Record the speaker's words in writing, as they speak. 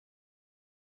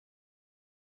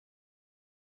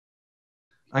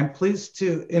I'm pleased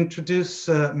to introduce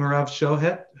Merav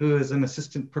Shohet, who is an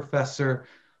assistant professor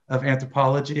of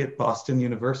anthropology at Boston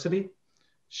University.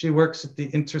 She works at the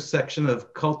intersection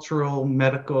of cultural,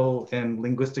 medical, and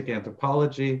linguistic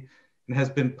anthropology and has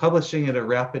been publishing at a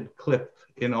rapid clip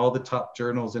in all the top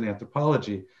journals in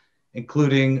anthropology,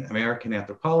 including American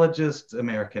Anthropologist,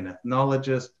 American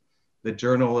Ethnologist, the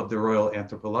Journal of the Royal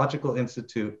Anthropological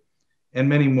Institute, and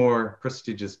many more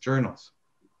prestigious journals.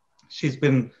 She's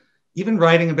been even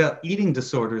writing about eating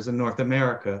disorders in North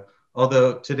America,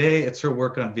 although today it's her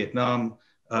work on Vietnam,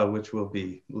 which we'll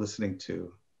be listening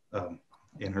to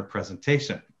in her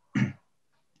presentation.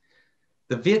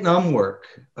 The Vietnam work,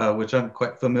 which I'm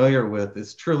quite familiar with,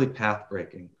 is truly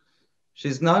path-breaking.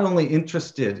 She's not only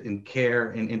interested in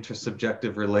care and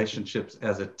intersubjective relationships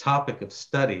as a topic of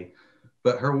study,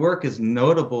 but her work is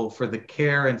notable for the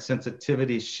care and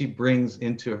sensitivity she brings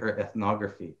into her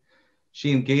ethnography.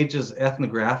 She engages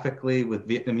ethnographically with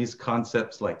Vietnamese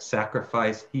concepts like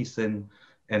sacrifice, hy sinh,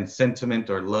 and sentiment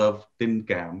or love, tin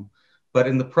cảm. But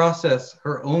in the process,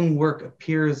 her own work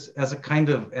appears as a kind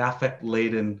of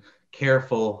affect-laden,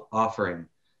 careful offering.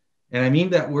 And I mean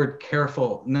that word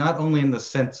careful, not only in the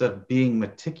sense of being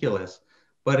meticulous,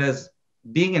 but as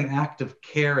being an act of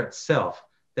care itself.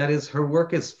 That is, her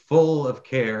work is full of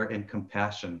care and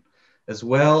compassion, as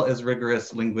well as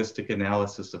rigorous linguistic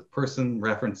analysis of person,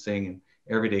 referencing, and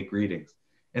everyday greetings.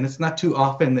 And it's not too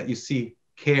often that you see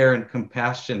care and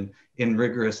compassion in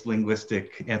rigorous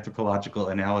linguistic anthropological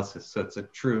analysis. So it's a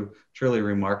truly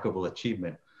remarkable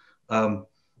achievement.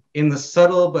 In the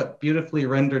subtle but beautifully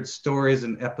rendered stories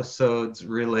and episodes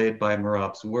relayed by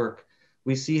Merav's work,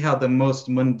 we see how the most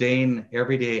mundane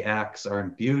everyday acts are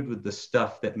imbued with the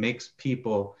stuff that makes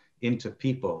people into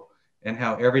people, and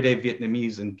how everyday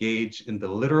Vietnamese engage in the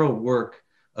literal work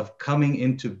of coming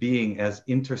into being as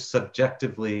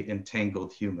intersubjectively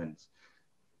entangled humans.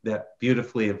 That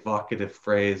beautifully evocative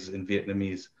phrase in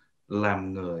Vietnamese,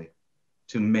 làm người,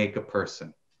 to make a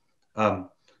person.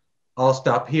 I'll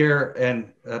stop here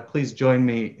and please join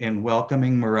me in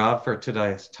welcoming Merav for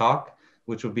today's talk,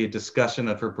 which will be a discussion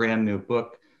of her brand new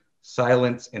book,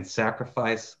 Silence and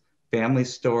Sacrifice, Family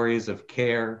Stories of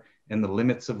Care and the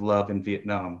Limits of Love in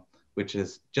Vietnam, which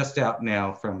is just out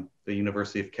now from the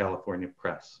University of California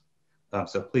Press.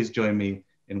 So please join me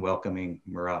in welcoming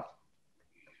Merav.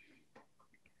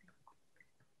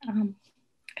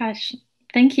 Gosh,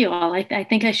 thank you all. I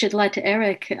think I should let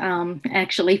Eric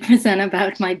actually present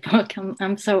about my book.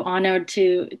 I'm so honored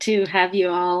to have you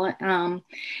all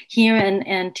here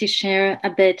and to share a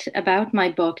bit about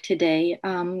my book today.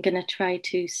 I'm gonna try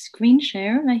to screen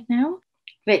share right now.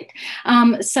 Great.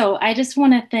 So I just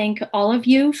want to thank all of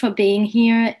you for being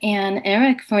here, and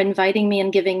Eric for inviting me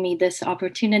and giving me this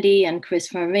opportunity, and Chris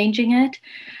for arranging it.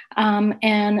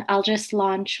 And I'll just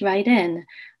launch right in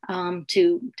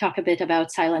to talk a bit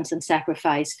about Silence and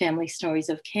Sacrifice, Family Stories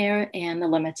of Care and the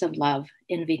Limits of Love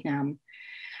in Vietnam.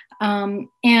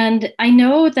 And I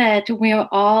know that we're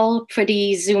all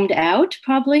pretty zoomed out,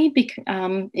 probably,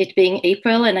 it being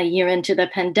April and a year into the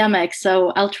pandemic.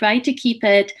 So I'll try to keep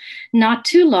it not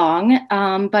too long,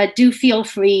 but do feel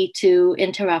free to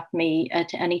interrupt me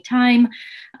at any time,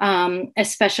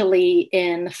 especially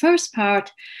in the first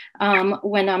part,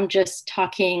 when I'm just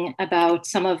talking about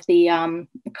some of the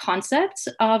concepts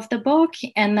of the book,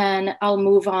 and then I'll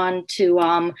move on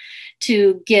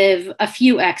to give a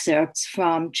few excerpts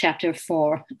from chapter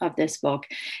 4 of this book.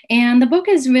 And the book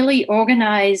is really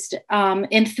organized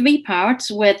in 3 parts,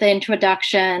 with the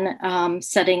introduction,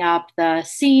 setting up the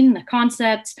scene, the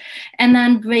concepts, and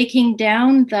then breaking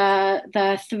down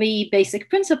the 3 basic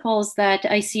principles that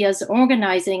I see as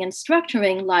organizing and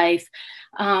structuring life,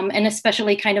 and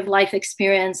especially kind of life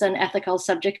experience and ethical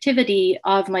subjectivity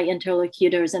of my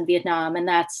interlocutors in Vietnam. And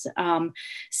that's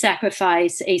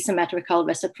sacrifice, asymmetrical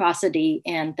reciprocity,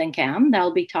 and tin cảm that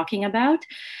I'll be talking about.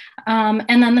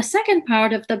 And then the second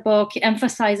part of the book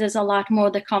emphasizes a lot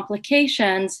more the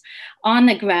complications on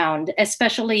the ground,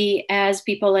 especially as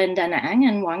people in Da Nang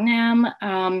and Quang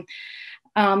Nam,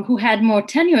 who had more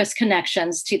tenuous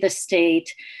connections to the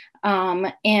state,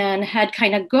 and had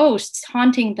kind of ghosts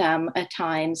haunting them at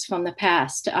times from the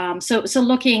past. So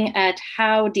looking at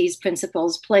how these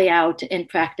principles play out in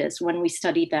practice when we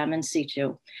study them in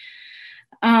situ.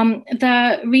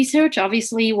 The research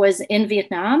obviously was in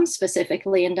Vietnam,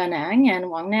 specifically in Da Nang and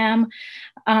Quang Nam.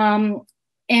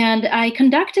 And I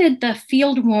conducted the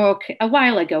field work a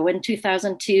while ago in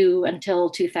 2002 until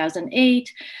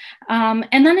 2008.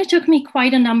 And then it took me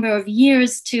quite a number of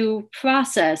years to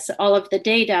process all of the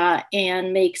data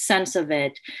and make sense of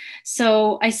it.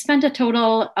 So I spent a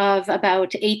total of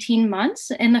about 18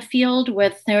 months in the field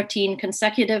with 13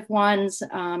 consecutive ones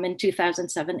in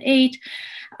 2007-8.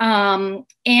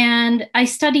 And I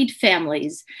studied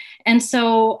families. And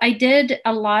so I did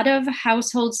a lot of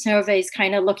household surveys,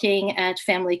 kind of looking at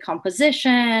family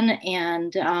composition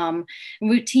and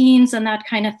routines and that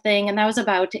kind of thing. And that was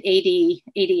about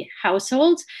 80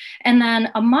 households. And then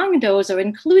among those, or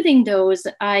including those,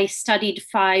 I studied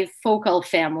 5 focal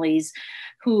families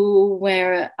who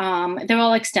were, they're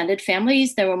all extended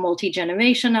families. They were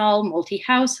multi-generational,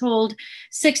 multi-household.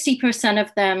 60%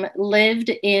 of them lived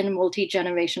in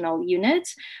multi-generational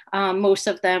units. Most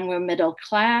of them were middle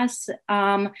class.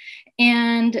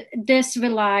 And this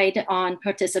relied on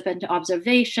participant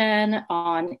observation,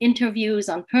 on interviews,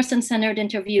 on person-centered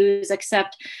interviews,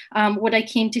 except what I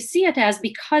came to see it as,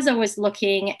 because I was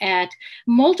looking at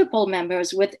multiple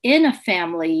members within a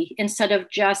family instead of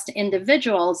just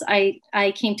individuals, I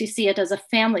came to see it as a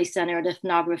family-centered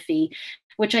ethnography,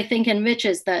 which I think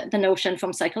enriches the notion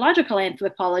from psychological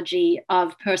anthropology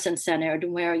of person-centered,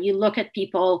 where you look at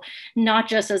people not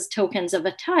just as tokens of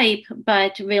a type,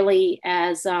 but really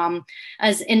as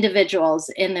individuals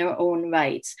in their own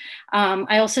rights.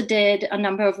 I also did a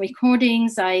number of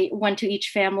recordings. I went to each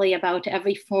family about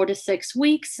every 4 to 6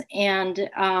 weeks, and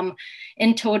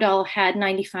in total had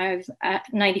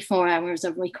 94 hours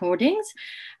of recordings,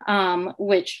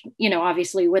 which,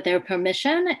 obviously with their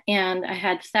permission. And I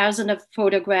had thousands of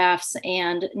photographs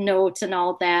and notes and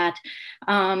all that.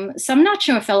 So I'm not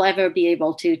sure if I'll ever be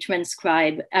able to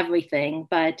transcribe everything,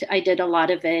 but I did a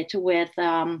lot of it with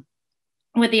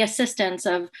the assistance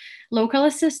of local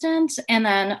assistants and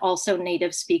then also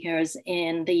native speakers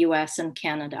in the US and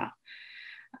Canada.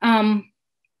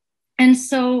 And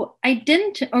so I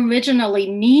didn't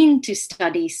originally mean to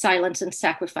study silence and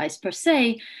sacrifice per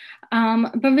se,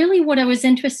 but really what I was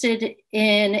interested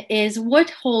in is what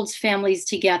holds families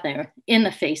together in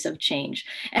the face of change.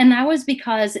 And that was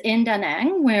because in Da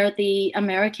Nang, where the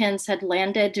Americans had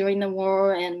landed during the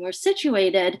war and were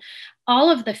situated,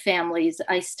 all of the families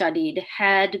I studied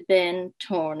had been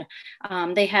torn.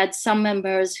 They had some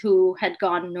members who had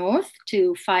gone north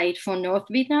to fight for North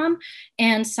Vietnam,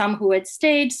 and some who had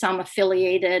stayed, some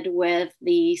affiliated with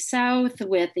the South,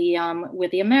 with the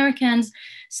Americans,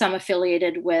 some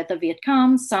affiliated with the Viet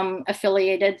Cong, some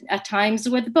affiliated at times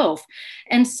with both.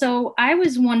 And so I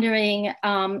was wondering,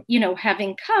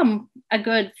 having come a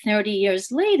good 30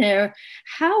 years later,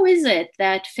 how is it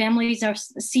that families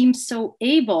seem so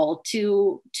able to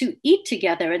eat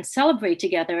together and celebrate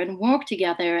together and work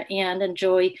together and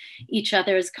enjoy each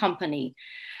other's company?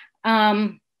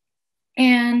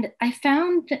 And I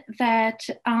found that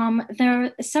there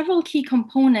are several key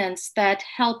components that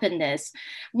help in this.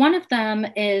 One of them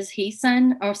is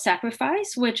hisen, or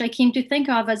sacrifice, which I came to think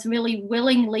of as really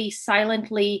willingly,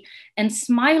 silently, and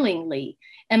smilingly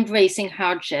embracing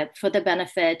hardship for the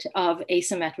benefit of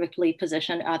asymmetrically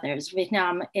positioned others.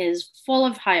 Vietnam is full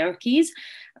of hierarchies,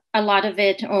 a lot of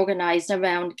it organized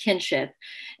around kinship.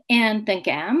 And the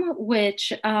Gam,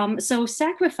 which, so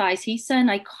sacrifice, hisen,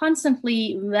 I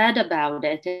constantly read about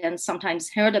it and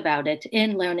sometimes heard about it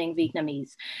in learning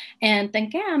Vietnamese. And the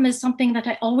Gam is something that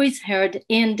I always heard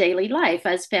in daily life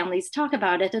as families talk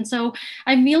about it. And so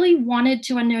I really wanted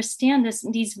to understand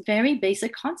these very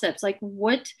basic concepts, like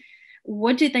what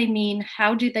do they mean?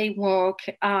 How do they work?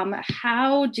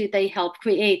 How do they help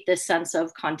create this sense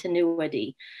of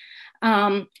continuity?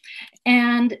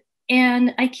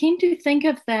 And I came to think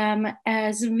of them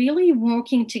as really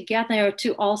working together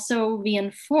to also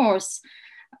reinforce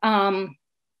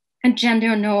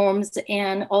gender norms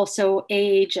and also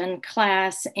age and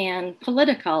class and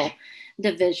political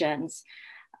divisions.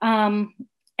 And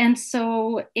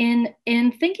so in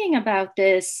thinking about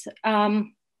this,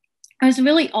 I was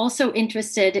really also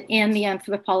interested in the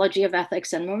anthropology of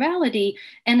ethics and morality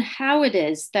and how it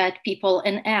is that people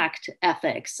enact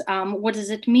ethics. What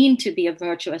does it mean to be a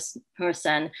virtuous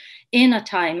person in a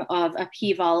time of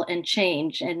upheaval and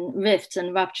change and rifts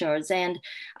and ruptures? And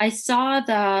I saw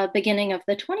the beginning of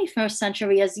the 21st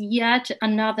century as yet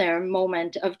another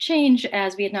moment of change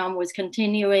as Vietnam was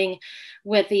continuing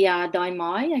with the Doi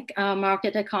Moi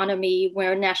market economy,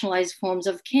 where nationalized forms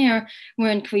of care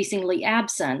were increasingly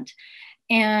absent.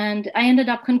 And I ended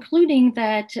up concluding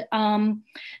that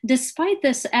despite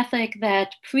this ethic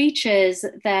that preaches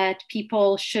that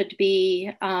people should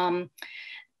be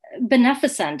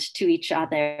beneficent to each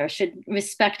other, should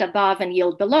respect above and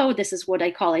yield below. This is what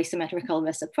I call asymmetrical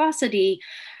reciprocity.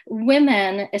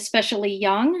 Women, especially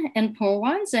young and poor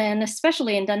ones, and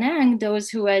especially in Da Nang, those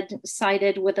who had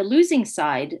sided with the losing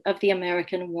side of the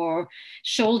American war,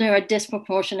 shoulder a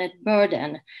disproportionate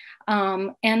burden.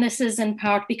 And this is in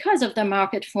part because of the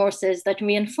market forces that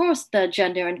reinforce the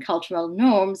gender and cultural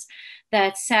norms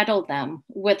that saddle them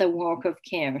with the work of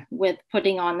care, with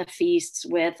putting on the feasts,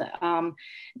 with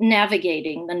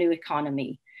navigating the new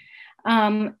economy.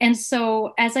 And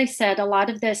so, as I said, a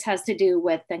lot of this has to do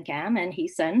with Tengam and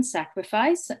Hisen,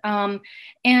 sacrifice.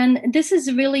 And this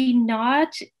is really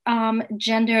not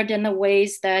gendered in the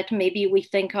ways that maybe we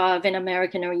think of in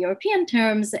American or European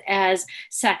terms as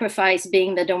sacrifice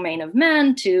being the domain of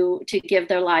men to give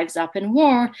their lives up in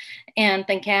war, and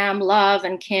Tengam, love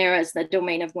and care as the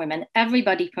domain of women.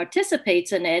 Everybody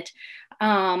participates in it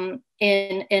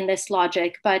in this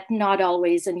logic, but not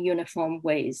always in uniform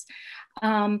ways.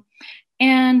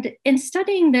 And in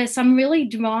studying this, I'm really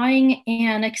drawing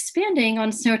and expanding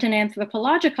on certain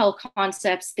anthropological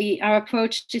concepts. Our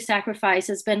approach to sacrifice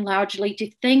has been largely to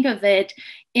think of it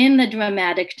in the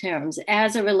dramatic terms,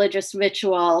 as a religious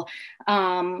ritual,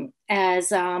 as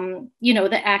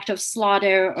the act of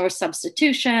slaughter or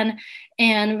substitution,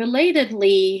 and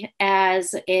relatedly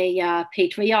as a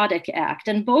patriotic act.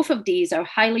 And both of these are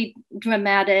highly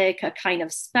dramatic, a kind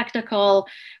of spectacle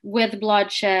with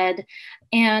bloodshed.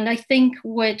 And I think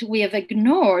what we have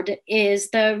ignored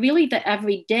is the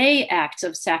everyday acts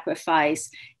of sacrifice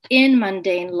in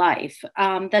mundane life,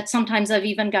 that sometimes I've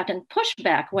even gotten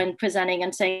pushback when presenting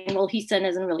and saying, well, Hisen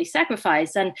isn't really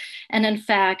sacrifice. And in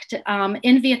fact,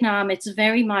 in Vietnam, it's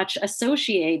very much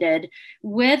associated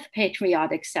with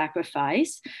patriotic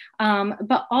sacrifice,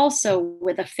 but also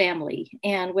with a family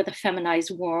and with a feminized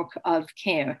work of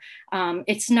care.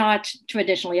 It's not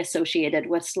traditionally associated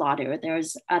with slaughter.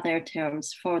 There's other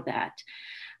terms for that.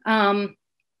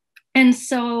 And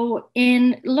so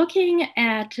in looking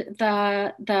at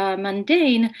the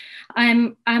mundane,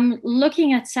 I'm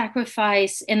looking at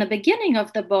sacrifice in the beginning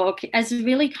of the book as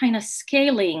really kind of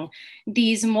scaling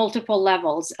these multiple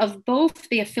levels of both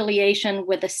the affiliation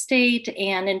with the state.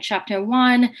 And in chapter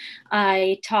 1,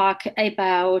 I talk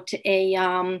about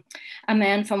a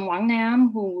man from Quang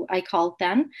Nam, who I call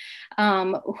Ten,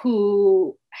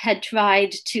 who had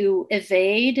tried to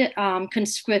evade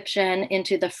conscription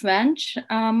into the French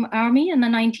army in the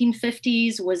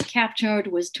 1950s, was captured,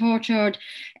 was tortured.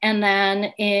 And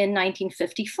then in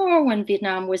 1954, when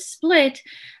Vietnam was split,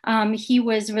 he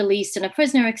was released in a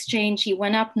prisoner exchange. He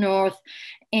went up north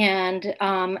and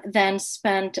then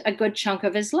spent a good chunk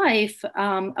of his life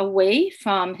away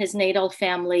from his natal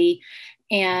family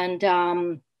and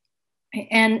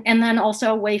then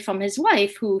also away from his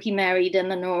wife, who he married in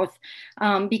the North,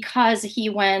 because he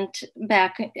went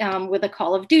back with a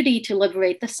call of duty to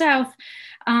liberate the South.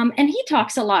 And he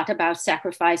talks a lot about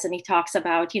sacrifice, and he talks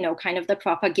about, kind of the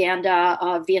propaganda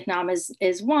of Vietnam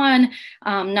is one,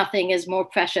 nothing is more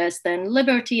precious than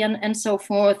liberty and so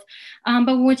forth.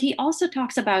 But what he also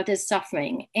talks about is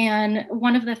suffering. And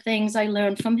one of the things I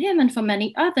learned from him and from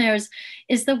many others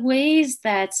is the ways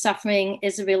that suffering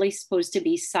is really supposed to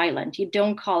be silent. You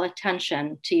don't call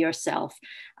attention to yourself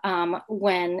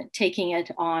when taking it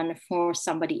on for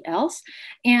somebody else,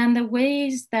 and the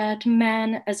ways that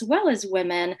men as well as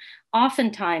women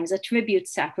oftentimes attribute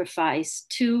sacrifice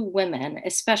to women,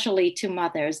 especially to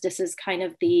mothers. This is kind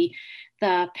of the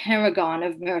paragon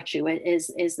of virtue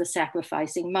is the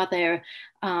sacrificing mother,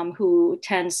 who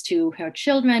tends to her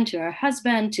children, to her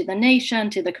husband, to the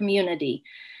nation, to the community.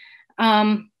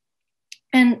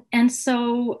 And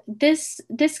so this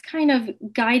kind of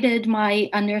guided my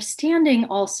understanding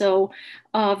also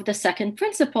of the second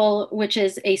principle, which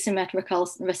is asymmetrical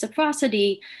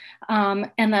reciprocity, and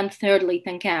then thirdly,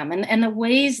 Tengam, and the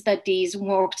ways that these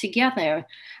work together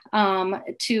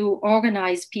to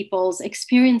organize people's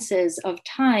experiences of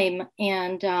time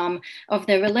and of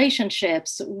their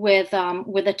relationships with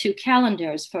the two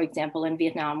calendars, for example, in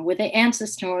Vietnam, with the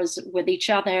ancestors, with each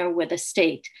other, with the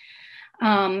state.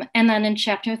 And then in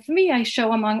chapter 3, I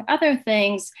show, among other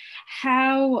things,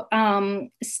 how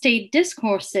state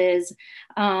discourses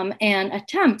and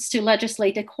attempts to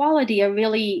legislate equality are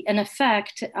really, in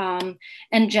effect,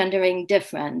 engendering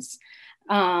difference,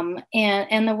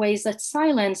 and the ways that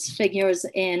silence figures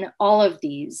in all of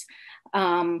these,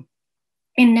 in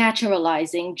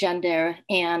naturalizing gender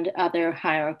and other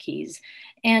hierarchies.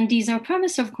 And these are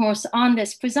premised, of course, on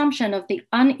this presumption of the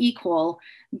unequal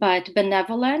but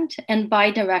benevolent and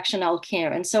bidirectional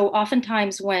care. And so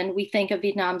oftentimes when we think of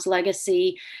Vietnam's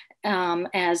legacy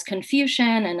as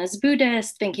Confucian and as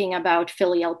Buddhist, thinking about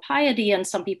filial piety, and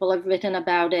some people have written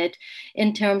about it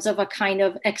in terms of a kind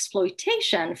of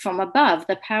exploitation from above,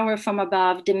 the power from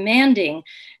above demanding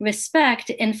respect.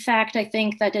 In fact, I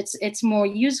think that it's more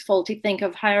useful to think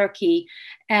of hierarchy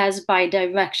as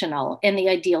bidirectional in the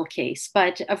ideal case.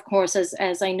 But of course,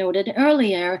 as I noted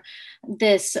earlier,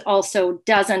 this also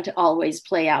doesn't always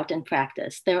play out in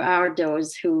practice. There are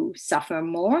those who suffer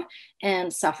more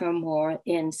and suffer more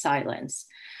in silence.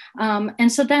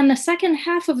 And so then the second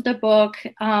half of the book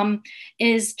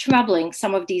is troubling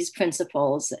some of these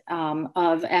principles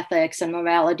of ethics and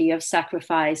morality, of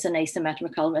sacrifice and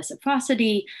asymmetrical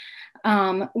reciprocity.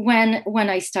 When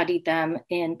I studied them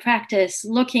in practice,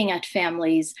 looking at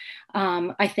families,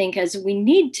 I think as we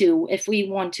need to, if we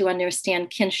want to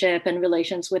understand kinship and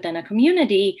relations within a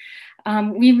community,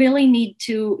 we really need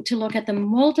to look at the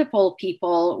multiple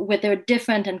people with their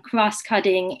different and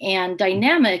cross-cutting and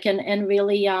dynamic and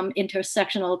really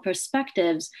intersectional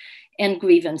perspectives and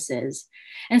grievances.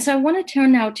 And so I want to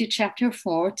turn now to chapter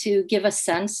 4 to give a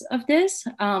sense of this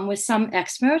with some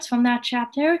experts from that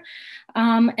chapter.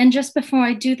 And just before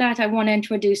I do that, I want to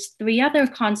introduce 3 other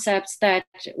concepts that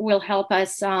will help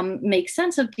us make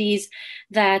sense of these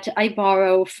that I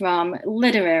borrow from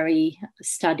literary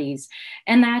studies.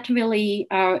 And that really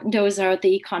those are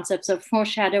the concepts of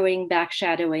foreshadowing,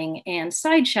 backshadowing, and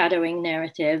sideshadowing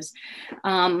narratives.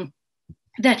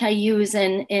 That I use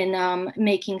in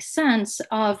making sense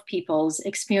of people's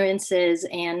experiences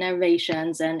and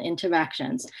narrations and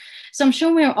interactions. So I'm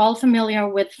sure we're all familiar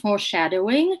with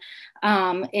foreshadowing.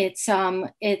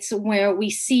 It's where we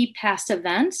see past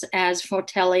events as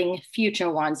foretelling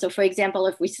future ones. So for example,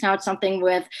 if we start something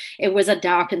with, it was a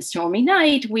dark and stormy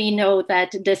night, we know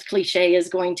that this cliche is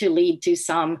going to lead to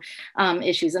some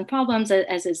issues and problems,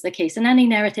 as is the case in any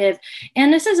narrative.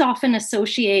 And this is often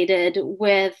associated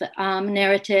with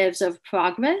narratives of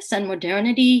progress and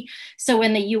modernity. So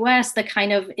in the US, the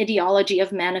kind of ideology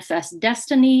of manifest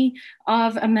destiny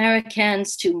of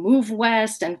Americans to move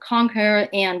west and conquer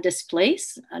and displace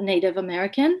Native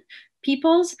American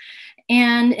peoples.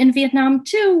 And in Vietnam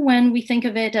too, when we think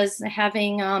of it as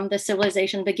having the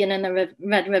civilization begin in the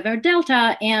Red River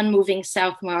Delta and moving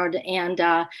southward and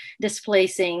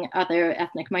displacing other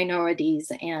ethnic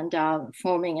minorities and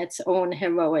forming its own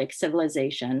heroic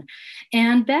civilization.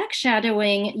 And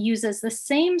backshadowing uses the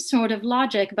same sort of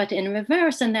logic, but in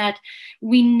reverse, in that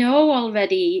we know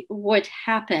already what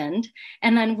happened,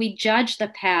 and then we judge the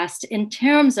past in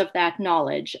terms of that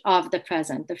knowledge of the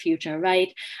present, the future,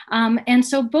 right? And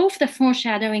so both the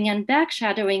foreshadowing and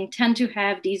backshadowing tend to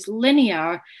have these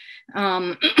linear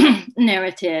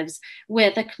narratives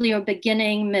with a clear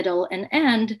beginning, middle, and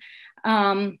end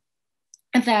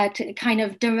that kind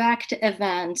of direct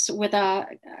events with a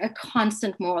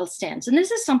constant moral stance. And this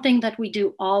is something that we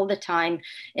do all the time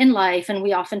in life, and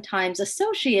we oftentimes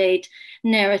associate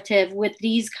narrative with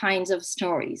these kinds of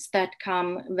stories that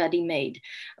come ready-made.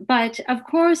 But of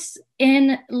course,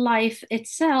 in life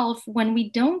itself, when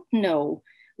we don't know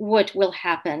what will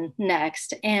happen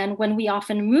next, and when we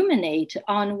often ruminate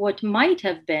on what might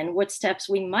have been, what steps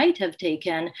we might have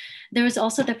taken, there is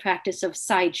also the practice of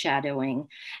sideshadowing.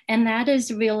 And that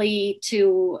is really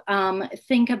to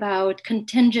think about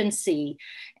contingency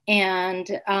and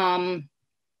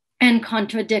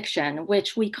contradiction,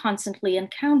 which we constantly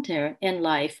encounter in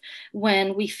life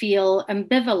when we feel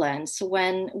ambivalence,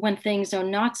 when things are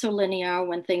not so linear,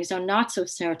 when things are not so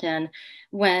certain,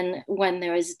 when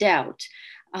there is doubt.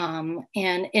 And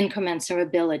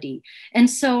incommensurability. And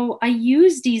so I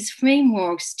use these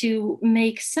frameworks to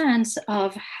make sense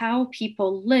of how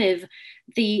people live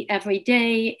the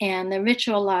everyday and the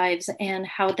ritual lives and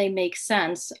how they make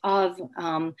sense of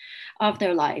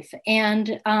their life. And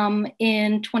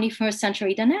in 21st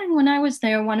century Da Nang, when I was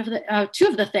there, two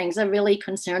of the things that really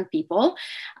concerned people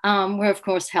were, of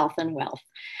course, health and wealth.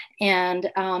 And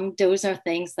those are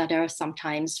things that are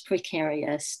sometimes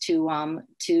precarious to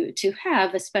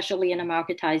have, especially in a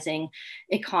marketizing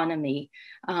economy,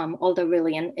 although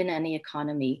really in any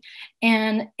economy.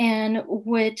 And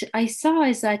what I saw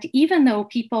is that even though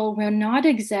people were not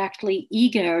exactly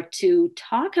eager to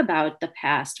talk about the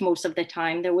past most of the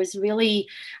time, there was really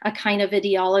a kind of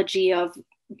ideology of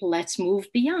let's move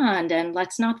beyond and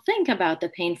let's not think about the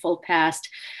painful past.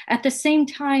 At the same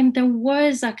time, there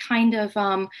was a kind of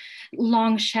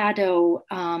long shadow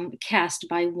cast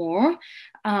by war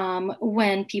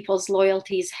when people's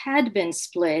loyalties had been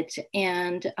split,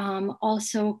 and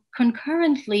also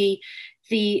concurrently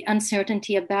the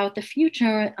uncertainty about the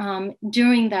future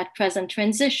during that present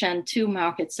transition to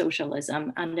market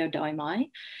socialism under Doi Mai.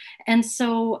 And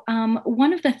so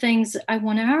one of the things I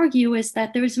want to argue is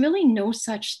that there is really no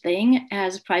such thing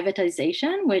as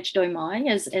privatization, which Doimai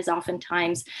is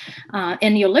oftentimes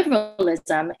in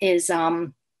neoliberalism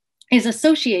is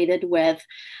associated with,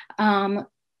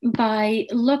 by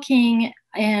looking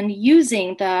and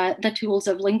using the tools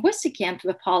of linguistic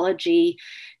anthropology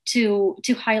to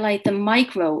highlight the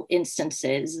micro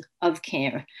instances of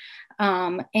care.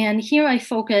 And here I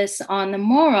focus on the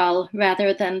moral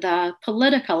rather than the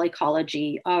political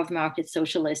ecology of market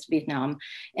socialist Vietnam,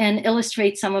 and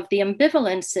illustrate some of the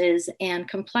ambivalences and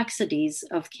complexities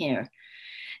of care.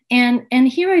 And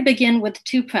here I begin with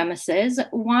two premises.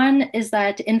 One is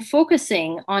that in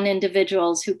focusing on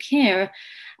individuals who care,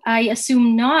 I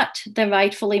assume not the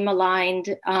rightfully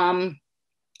maligned,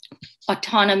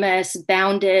 autonomous,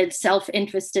 bounded,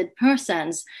 self-interested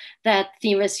persons that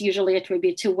theorists usually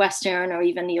attribute to Western or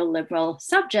even neoliberal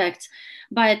subjects,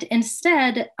 but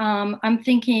instead I'm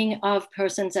thinking of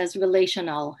persons as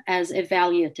relational, as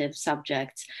evaluative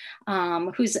subjects,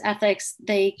 whose ethics,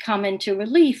 they come into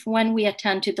relief when we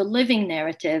attend to the living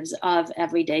narratives of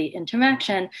everyday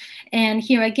interaction. And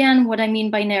here again, what I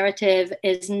mean by narrative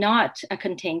is not a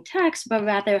contained text, but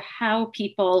rather how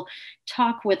people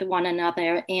talk with one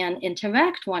another and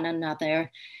interact one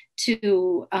another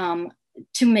to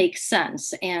make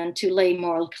sense and to lay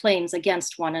moral claims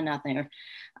against one another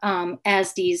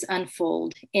as these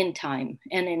unfold in time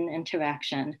and in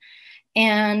interaction.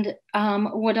 And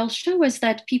what I'll show is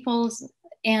that people's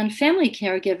and family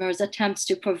caregivers' attempts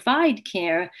to provide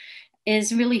care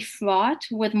is really fraught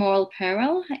with moral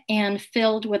peril and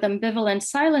filled with ambivalent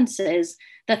silences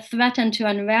that threaten to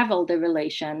unravel the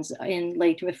relations in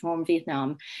late reform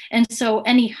Vietnam. And so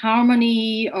any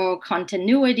harmony or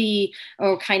continuity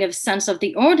or kind of sense of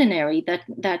the ordinary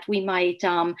that we might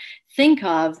think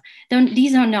of,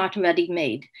 these are not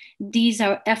ready-made. These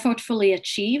are effortfully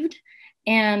achieved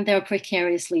and they're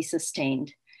precariously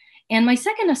sustained. And my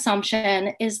second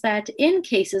assumption is that in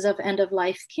cases of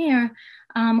end-of-life care,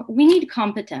 we need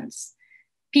competence.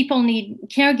 People need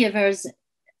caregivers.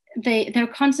 They're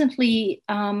constantly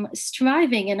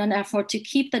striving in an effort to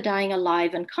keep the dying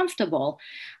alive and comfortable.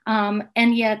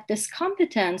 And yet this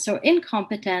competence or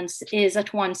incompetence is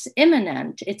at once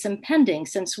imminent. It's impending,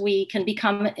 since we can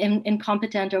become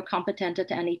incompetent or competent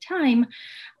at any time.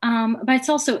 But it's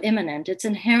also imminent. It's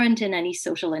inherent in any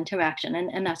social interaction.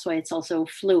 And that's why it's also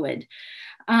fluid.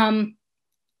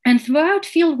 And throughout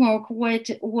fieldwork,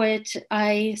 what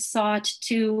I sought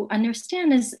to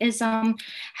understand is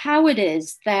how it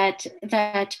is that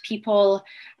people,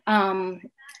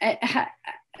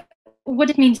 what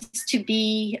it means to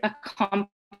be a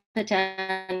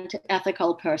competent,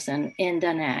 ethical person in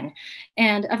Da Nang.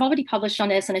 And I've already published on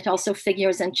this, and it also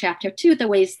figures in chapter 2, the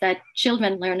ways that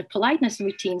children learn politeness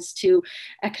routines to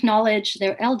acknowledge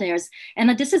their elders, and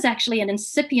that this is actually an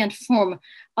incipient form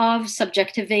of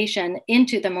subjectivation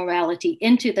into the morality,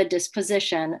 into the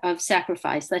disposition of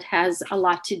sacrifice that has a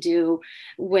lot to do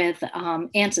with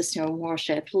ancestor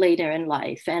worship later in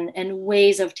life, and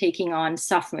ways of taking on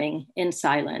suffering in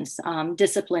silence,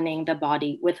 disciplining the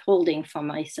body, withholding from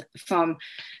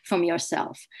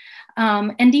yourself.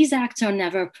 And these acts are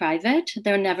never private,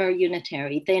 they're never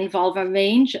unitary. They involve a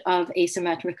range of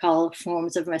asymmetrical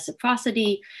forms of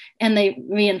reciprocity, and they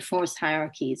reinforce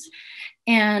hierarchies.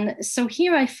 And so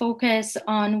here I focus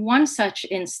on one such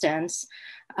instance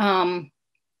and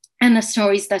the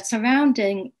stories that surround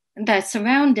it,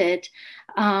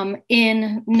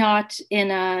 not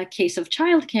in a case of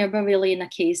childcare, but really in a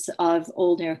case of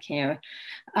older care,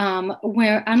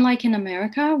 where, unlike in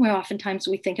America, where oftentimes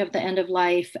we think of the end of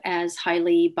life as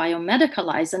highly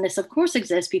biomedicalized, and this of course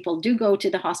exists, people do go to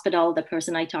the hospital. The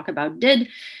person I talk about did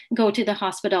go to the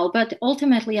hospital, but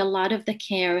ultimately a lot of the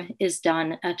care is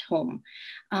done at home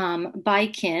by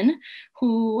kin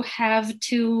who have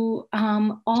to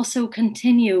also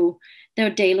continue their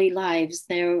daily lives,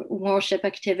 their worship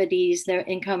activities, their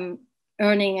income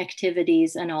earning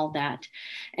activities, and all that.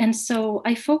 And so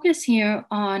I focus here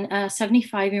on a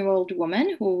 75-year-old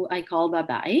woman who I call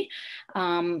Babai.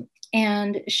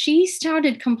 And she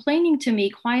started complaining to me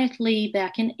quietly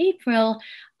back in April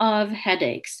of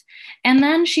headaches. And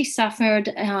then she suffered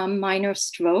a minor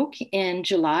stroke in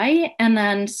July, and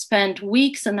then spent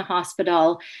weeks in the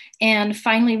hospital, and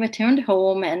finally returned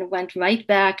home and went right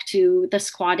back to the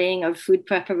squatting of food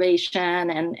preparation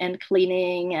and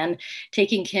cleaning and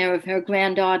taking care of her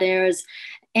granddaughters.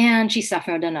 And she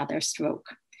suffered another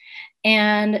stroke.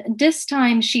 And this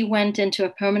time she went into a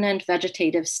permanent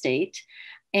vegetative state,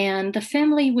 and the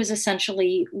family was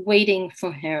essentially waiting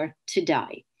for her to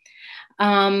die.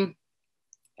 But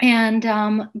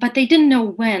they didn't know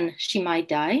when she might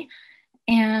die.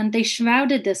 And they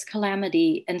shrouded this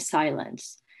calamity in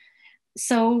silence.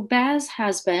 So Baz's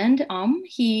husband,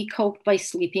 he coped by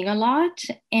sleeping a lot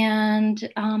and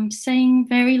saying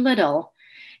very little.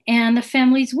 And the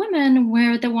family's women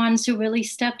were the ones who really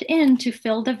stepped in to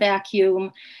fill the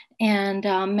vacuum and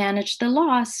manage the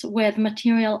loss with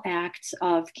material acts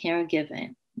of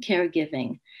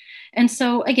caregiving. And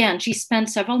so again, she spent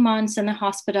several months in the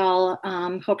hospital,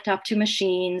 hooked up to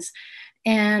machines.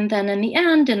 And then in the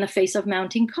end, in the face of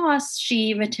mounting costs,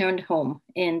 she returned home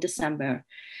in December.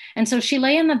 And so she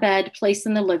lay in the bed, placed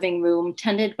in the living room,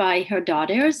 tended by her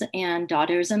daughters and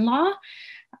daughters-in-law.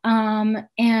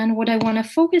 And what I want to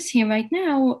focus here right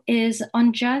now is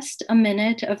on just a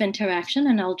minute of interaction,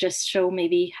 and I'll just show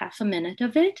maybe half a minute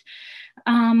of it,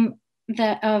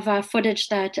 footage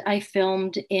that I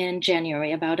filmed in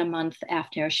January, about a month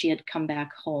after she had come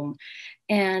back home.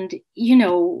 And, you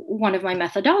know, one of my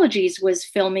methodologies was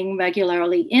filming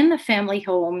regularly in the family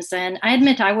homes. And I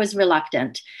admit I was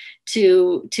reluctant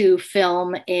to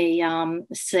film a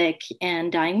sick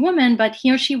and dying woman, but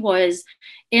here she was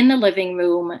in the living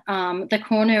room. The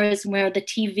corner is where the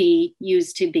TV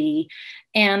used to be.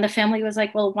 And the family was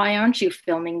like, well, why aren't you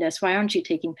filming this? Why aren't you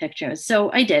taking pictures?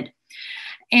 So I did.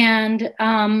 And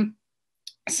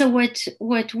so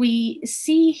what we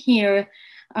see here,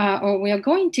 or we are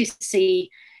going to see,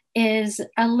 is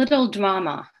a little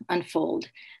drama unfold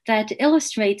that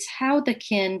illustrates how the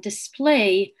kin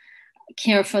display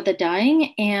care for the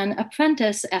dying and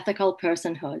apprentice ethical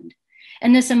personhood.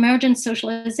 And this emergent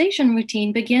socialization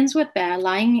routine begins with Bear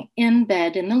lying in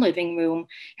bed in the living room,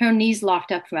 her knees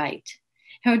locked upright.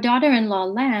 Her daughter-in-law,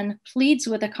 Lan, pleads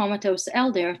with a comatose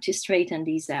elder to straighten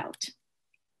these out.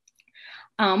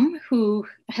 Who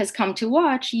has come to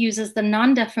watch, uses the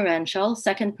non-deferential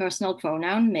second personal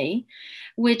pronoun me,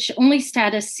 which only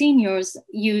status seniors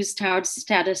use towards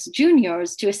status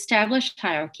juniors to establish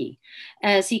hierarchy,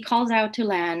 as he calls out to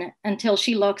Lan until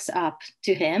she looks up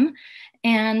to him,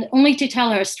 and only to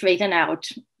tell her straighten out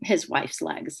his wife's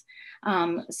legs.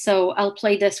 So I'll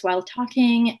play this while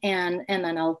talking, and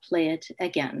then I'll play it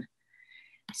again.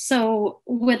 So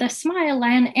with a smile,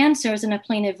 Lan answers in a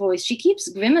plaintive voice. She keeps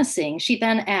grimacing. She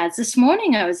then adds, this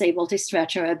morning I was able to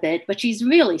stretch her a bit, but she's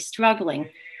really struggling.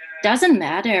 Doesn't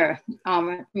matter,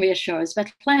 reassures,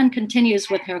 but Lan continues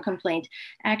with her complaint.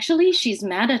 Actually, she's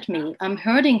mad at me. I'm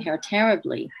hurting her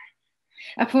terribly.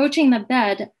 Approaching the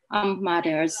bed,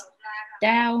 mutters,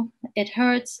 Dow, it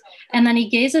hurts. And then he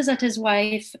gazes at his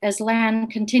wife as Lan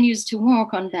continues to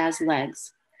work on Baz's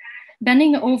legs.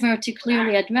 Bending over to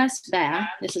clearly address Ba,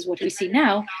 this is what we see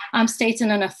now, states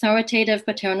in an authoritative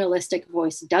paternalistic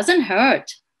voice, doesn't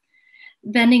hurt.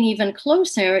 Bending even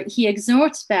closer, he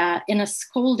exhorts Ba in a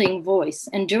scolding voice,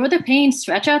 endure the pain,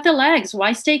 stretch out the legs,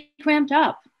 why stay cramped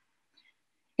up?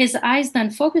 His eyes then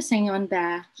focusing on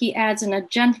Ba, he adds in a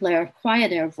gentler,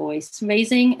 quieter voice,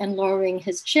 raising and lowering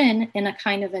his chin in a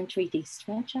kind of entreaty,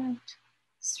 stretch out,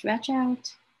 stretch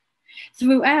out.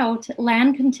 Throughout,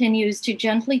 Lan continues to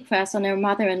gently press on her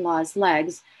mother-in-law's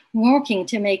legs, working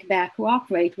to make Ba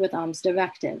cooperate with Am's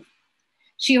directive.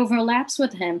 She overlaps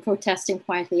with him, protesting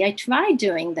quietly, I tried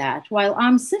doing that, while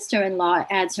Am's sister-in-law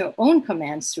adds her own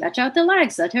command, stretch out the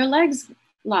legs, let her legs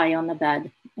lie on the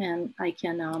bed. And I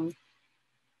can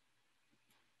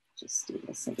just do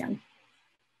this again.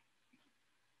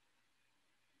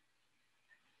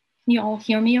 Can you all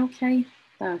hear me okay?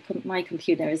 My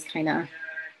computer is kind of...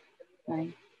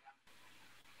 Right.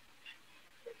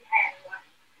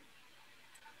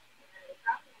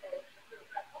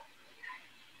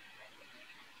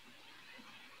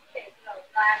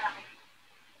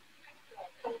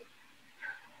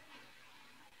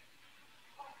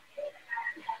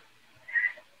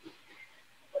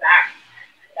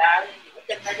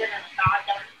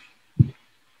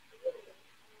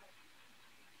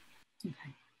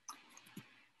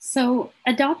 So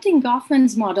adopting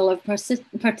Goffman's model of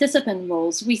participant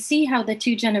roles, we see how the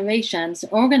two generations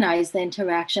organize the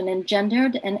interaction in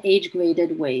gendered and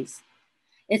age-graded ways.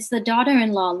 It's the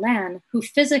daughter-in-law, Lan, who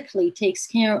physically takes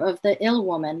care of the ill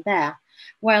woman, Ba,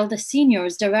 while the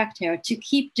seniors direct her to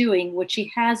keep doing what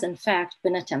she has, in fact,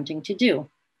 been attempting to do.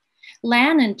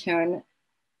 Lan, in turn,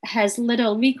 has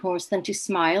little recourse than to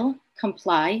smile,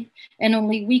 comply, and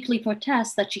only weakly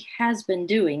protest that she has been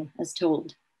doing as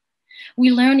told.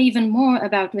 We learn even more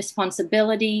about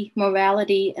responsibility,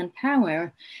 morality, and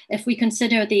power if we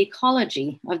consider the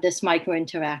ecology of this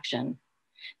micro-interaction.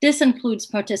 This includes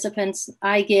participants'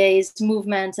 eye gaze,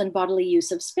 movements, and bodily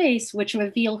use of space, which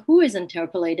reveal who is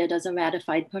interpolated as a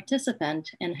ratified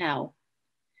participant and how.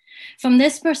 From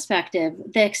this perspective,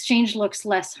 the exchange looks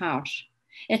less harsh.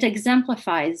 It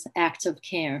exemplifies acts of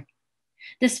care.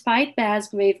 Despite Ba's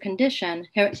grave condition,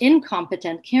 her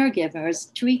incompetent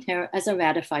caregivers treat her as a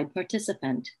ratified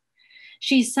participant.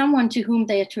 She's someone to whom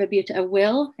they attribute a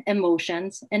will,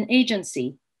 emotions, and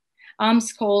agency.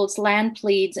 Scolds, Lan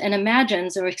pleads, and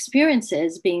imagines or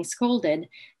experiences being scolded,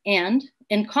 and,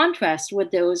 in contrast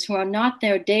with those who are not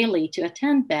there daily to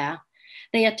attend Ba,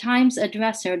 they at times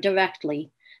address her directly,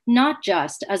 not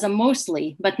just as a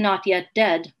mostly, but not yet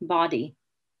dead body.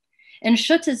 In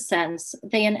Schutz's sense,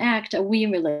 they enact a we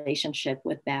relationship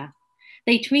with Ba.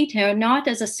 They treat her not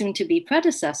as a soon-to-be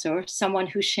predecessor, someone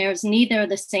who shares neither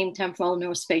the same temporal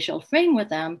nor spatial frame with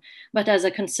them, but as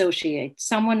a consociate,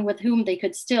 someone with whom they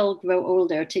could still grow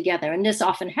older together. And this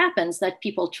often happens, that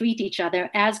people treat each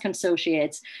other as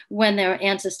consociates when they're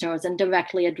ancestors and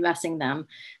directly addressing them,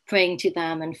 praying to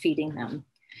them and feeding them.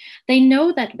 They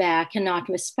know that Ba cannot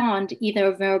respond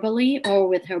either verbally or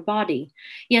with her body,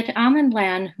 yet Am and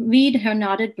Lan read her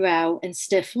knotted brow and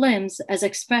stiff limbs as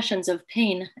expressions of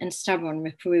pain and stubborn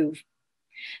reproof.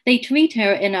 They treat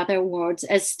her, in other words,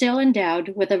 as still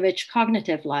endowed with a rich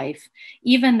cognitive life,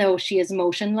 even though she is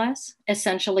motionless,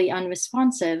 essentially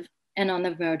unresponsive, and on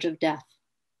the verge of death.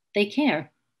 They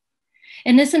care.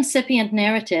 In this incipient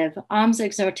narrative, Am's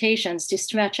exhortations to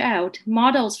stretch out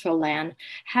models for Lan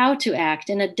how to act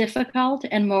in a difficult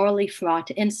and morally fraught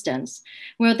instance,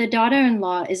 where the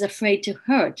daughter-in-law is afraid to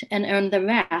hurt and earn the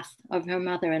wrath of her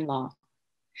mother-in-law.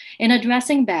 In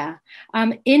addressing Ba,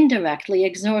 Am indirectly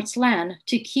exhorts Lan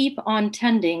to keep on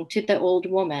tending to the old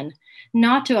woman,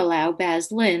 not to allow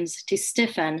Ba's limbs to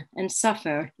stiffen and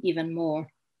suffer even more.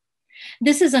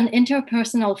 This is an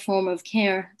interpersonal form of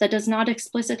care that does not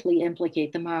explicitly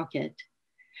implicate the market.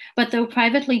 But though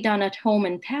privately done at home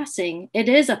in passing, it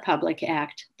is a public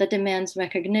act that demands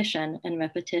recognition and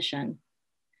repetition.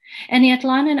 And yet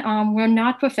Lan and Am were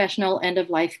not professional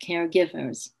end-of-life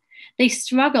caregivers. They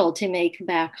struggled to make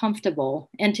Ba comfortable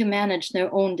and to manage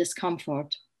their own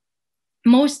discomfort.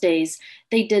 Most days,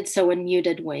 they did so in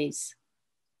muted ways.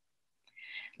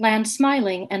 Lan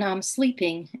smiling and Am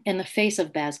sleeping in the face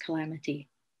of Ba's calamity.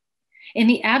 In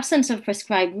the absence of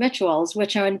prescribed rituals,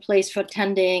 which are in place for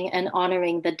tending and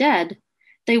honoring the dead,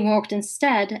 they worked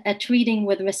instead at treating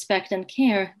with respect and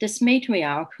care this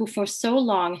matriarch who for so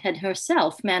long had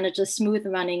herself managed the smooth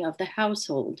running of the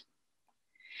household.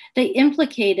 They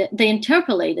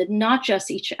interpolated not just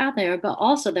each other, but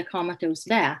also the comatose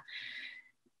Ba,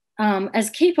 as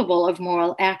capable of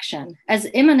moral action, as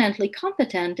immanently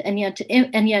competent and yet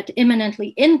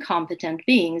immanently incompetent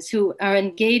beings who are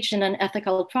engaged in an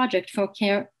ethical project for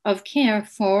care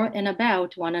for and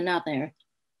about one another.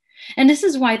 And this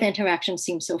is why the interaction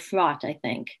seems so fraught, I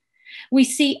think. We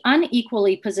see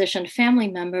unequally positioned family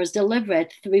members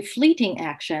deliberate through fleeting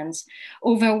actions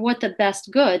over what the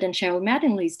best good, in Cheryl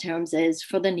Mattingly's terms, is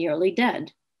for the nearly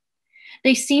dead.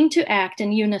 They seem to act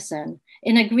in unison,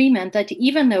 in agreement that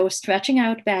even though stretching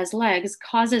out Ba's legs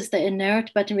causes the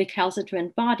inert but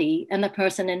recalcitrant body and the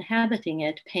person inhabiting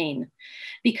it pain,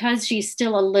 because she's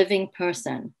still a living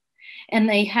person, and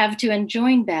they have to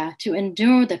enjoin Ba to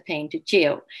endure the pain to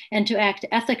Chio and to act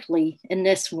ethically in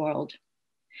this world.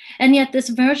 And yet this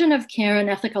version of care and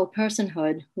ethical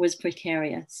personhood was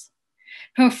precarious.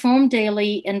 Performed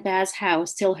daily in Ba's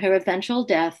house till her eventual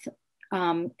death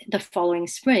the following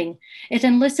spring, it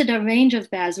enlisted a range of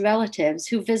Ba's relatives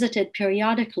who visited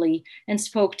periodically and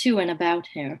spoke to and about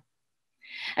her.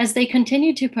 As they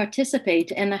continued to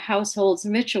participate in the household's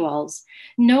rituals,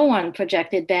 no one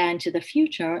projected Ba into the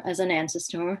future as an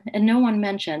ancestor, and no one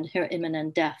mentioned her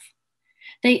imminent death.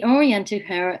 They oriented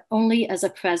her only as a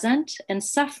present and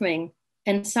suffering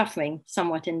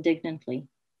somewhat indignantly.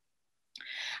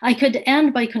 I could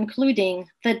end by concluding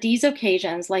that these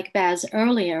occasions, like Ba's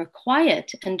earlier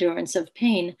quiet endurance of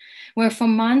pain, where for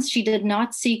months she did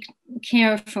not seek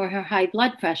care for her high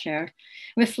blood pressure,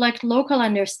 reflect local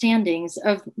understandings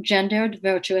of gendered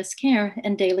virtuous care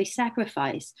and daily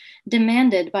sacrifice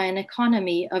demanded by an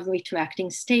economy of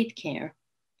retracting state care.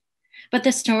 But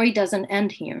the story doesn't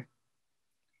end here.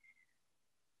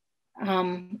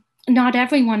 Not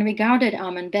everyone regarded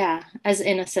Am and Ba as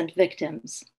innocent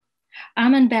victims.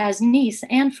 Am and Ba's niece,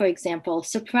 Anne, for example,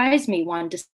 surprised me one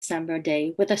December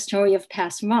day with a story of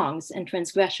past wrongs and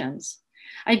transgressions.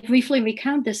 I briefly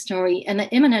recount this story and the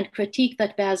imminent critique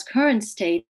that Ba's current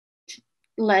state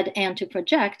led Anne to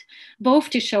project, both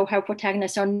to show how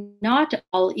protagonists are not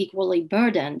all equally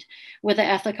burdened with the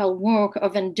ethical work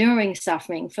of enduring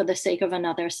suffering for the sake of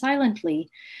another silently,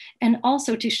 and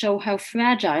also to show how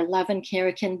fragile love and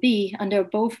care can be under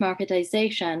both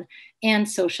marketization and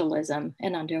socialism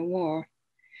and under war.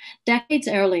 Decades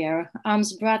earlier,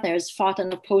 Am's brothers fought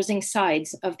on opposing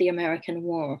sides of the American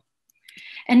war.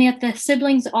 And yet the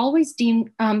siblings always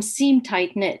seem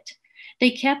tight-knit.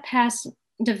 They kept past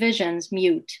divisions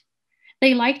mute.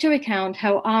 They liked to recount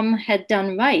how had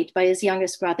done right by his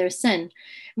youngest brother, Sin,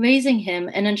 raising him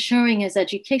and ensuring his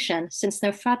education since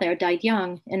their father died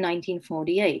young in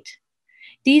 1948.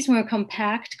 These were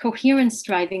compact,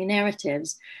 coherence-striving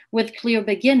narratives with clear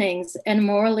beginnings and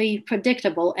morally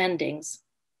predictable endings.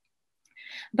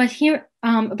 But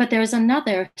there's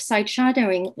another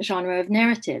side-shadowing genre of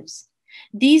narratives.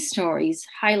 These stories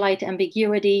highlight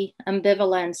ambiguity,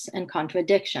 ambivalence, and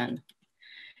contradiction.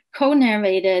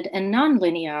 Co-narrated and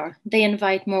non-linear, they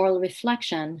invite moral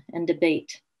reflection and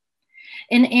debate.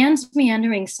 In Anne's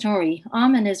meandering story,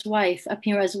 and his wife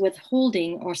appear as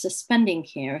withholding or suspending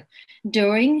care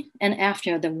during and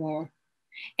after the war.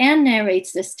 Anne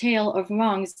narrates this tale of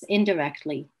wrongs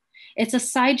indirectly. It's a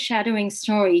side-shadowing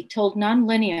story told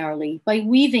non-linearly by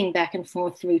weaving back and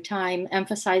forth through time,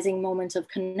 emphasizing moments of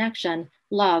connection,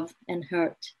 love, and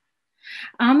hurt.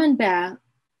 And Ba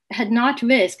had not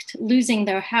risked losing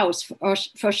their house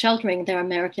for sheltering their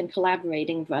American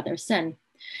collaborating brother, Sin,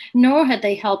 nor had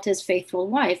they helped his faithful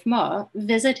wife, Ma,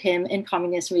 visit him in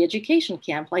communist re-education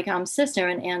camp like Am's sister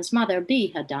and Anne's mother,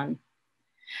 B, had done.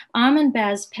 And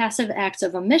Ba's passive acts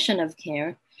of omission of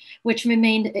care, which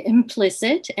remained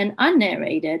implicit and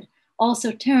unnarrated,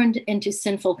 also turned into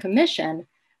sinful commission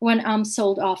when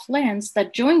sold off lands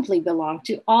that jointly belonged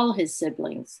to all his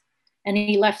siblings, and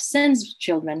he left Sin's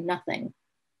children nothing.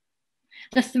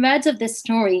 The threads of this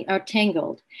story are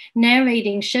tangled,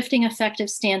 narrating shifting affective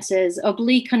stances,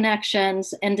 oblique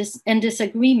connections, and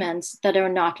disagreements that are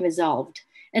not resolved.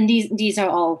 And these are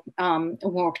all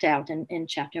worked out in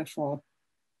chapter 4.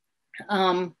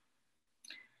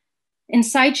 In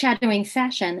side-shadowing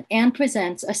fashion, Anne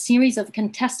presents a series of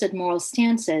contested moral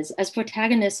stances as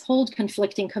protagonists hold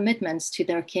conflicting commitments to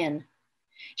their kin.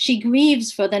 She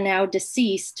grieves for the now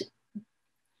deceased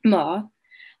Ma,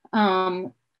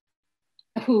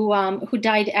 who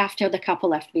died after the couple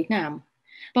left Vietnam.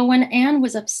 But when Anne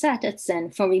was upset at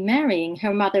Sin for remarrying,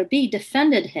 her mother B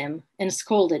defended him and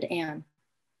scolded Anne.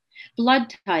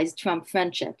 Blood ties trump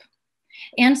friendship.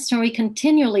 Anne's story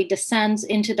continually descends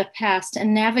into the past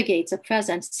and navigates a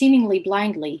present seemingly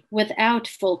blindly without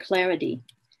full clarity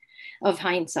of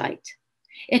hindsight.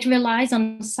 It relies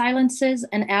on silences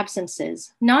and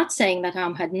absences, not saying that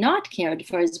had not cared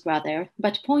for his brother,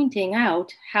 but pointing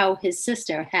out how his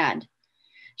sister had.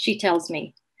 She tells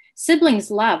me, siblings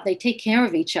love, they take care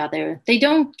of each other. They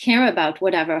don't care about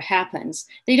whatever happens.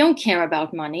 They don't care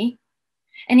about money.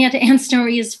 And yet Anne's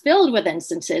story is filled with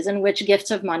instances in which gifts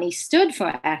of money stood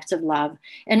for acts of love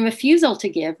and refusal to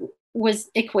give was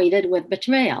equated with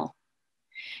betrayal.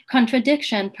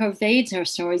 Contradiction pervades her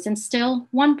stories, and still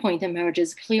one point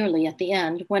emerges clearly at the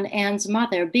end when Anne's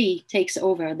mother, B, takes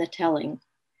over the telling.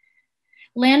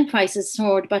 Land prices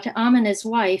soared, but and his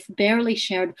wife barely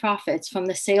shared profits from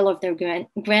the sale of their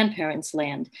grandparents'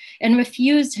 land and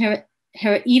refused her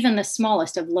even the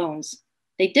smallest of loans.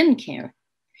 They didn't care.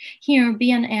 Here,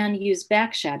 B and Anne use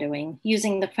backshadowing,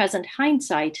 using the present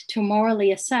hindsight to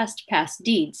morally assess past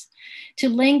deeds, to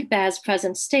link Ba's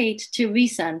present state to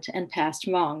recent and past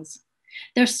wrongs.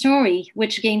 Their story,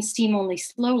 which gained steam only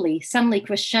slowly, suddenly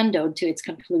crescendoed to its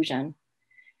conclusion.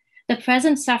 The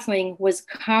present suffering was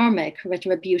karmic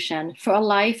retribution for a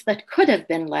life that could have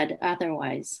been led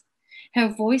otherwise. Her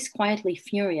voice quietly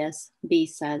furious, B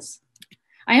says,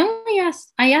 I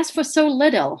asked for so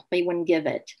little, they wouldn't give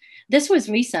it. This was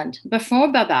recent, before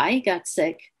Babai got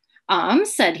sick.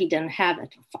 Said he didn't have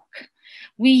it. Fuck.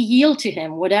 We yield to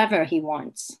him whatever he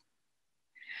wants.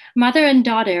 Mother and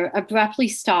daughter abruptly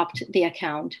stopped the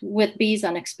account with B's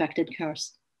unexpected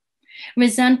curse.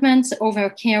 Resentments over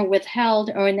care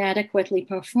withheld or inadequately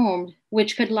performed,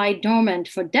 which could lie dormant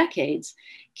for decades,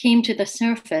 came to the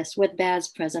surface with Ba's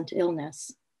present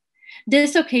illness.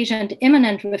 This occasioned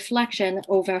imminent reflection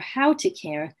over how to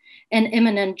care and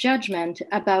imminent judgment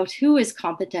about who is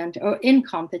competent or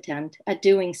incompetent at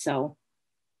doing so.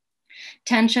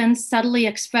 Tensions subtly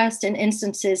expressed in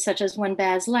instances such as when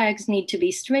Ba's legs need to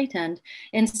be straightened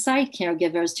incite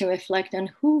caregivers to reflect on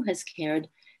who has cared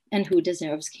and who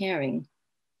deserves caring.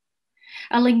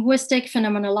 A linguistic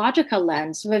phenomenological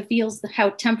lens reveals how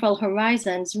temporal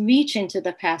horizons reach into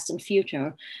the past and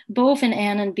future, both in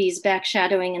Anne and B's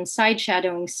backshadowing and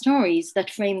side-shadowing stories that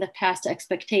frame the past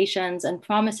expectations and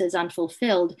promises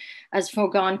unfulfilled as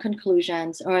foregone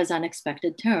conclusions or as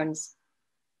unexpected turns.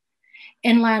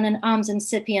 In Lan and Am's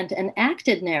incipient and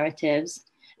acted narratives,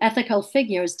 ethical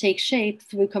figures take shape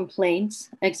through complaints,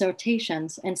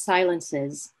 exhortations, and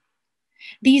silences.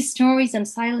 These stories and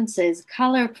silences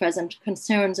color present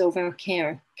concerns over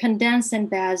care, condense in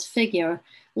Ba's figure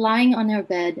lying on her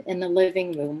bed in the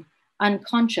living room,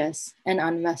 unconscious and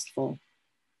unrestful.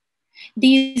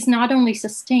 These not only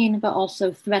sustain, but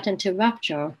also threaten to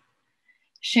rupture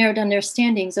shared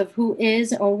understandings of who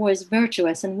is or was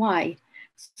virtuous and why,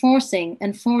 forcing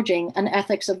and forging an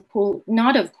ethics of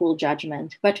not of cool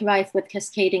judgment, but rife with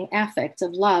cascading affects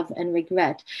of love and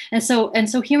regret. And so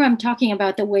here I'm talking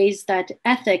about the ways that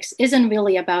ethics isn't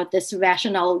really about this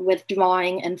rational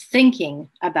withdrawing and thinking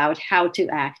about how to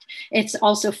act. It's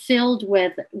also filled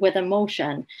with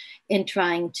emotion in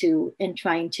trying to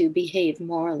behave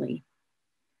morally.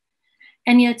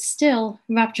 And yet still,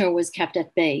 rupture was kept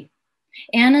at bay.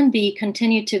 Anne and Bee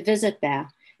continued to visit Bea,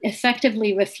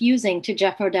 effectively refusing to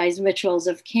jeopardize rituals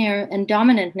of care and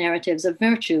dominant narratives of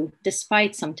virtue,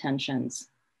 despite some tensions.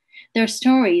 Their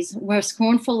stories, where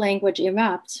scornful language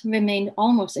erupts, remained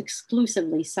almost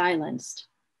exclusively silenced.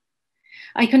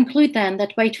 I conclude then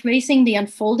that by tracing the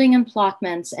unfolding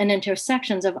emplotments and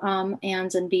intersections of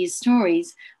Anne's and Bee's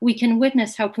stories, we can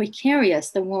witness how precarious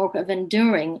the work of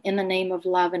enduring in the name of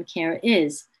love and care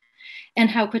is, and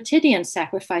how quotidian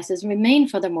sacrifices remain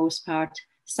for the most part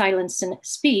silenced in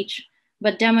speech,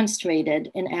 but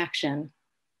demonstrated in action.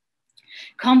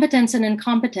 Competence and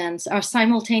incompetence are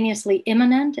simultaneously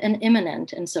immanent and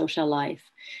immanent in social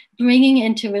life, bringing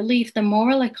into relief the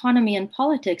moral economy and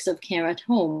politics of care at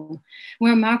home,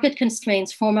 where market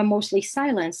constraints form a mostly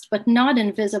silenced but not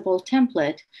invisible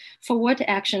template for what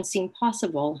actions seem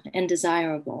possible and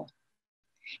desirable.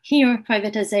 Here,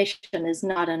 privatization is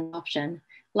not an option.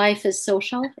 Life is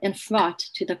social and fraught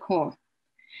to the core.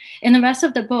 In the rest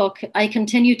of the book, I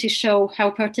continue to show how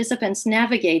participants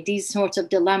navigate these sorts of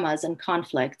dilemmas and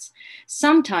conflicts,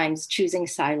 sometimes choosing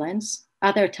silence,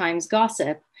 other times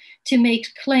gossip, to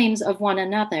make claims of one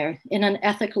another in an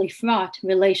ethically fraught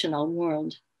relational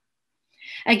world.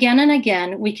 Again and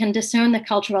again, we can discern the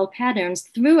cultural patterns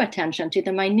through attention to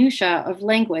the minutiae of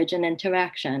language and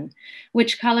interaction,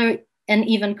 which color and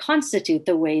even constitute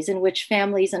the ways in which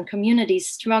families and communities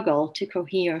struggle to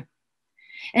cohere.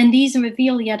 And these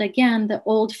reveal yet again the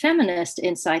old feminist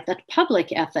insight that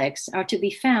public ethics are to be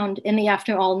found in the,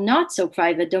 after all, not so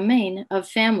private domain of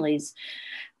families,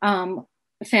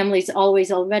 families'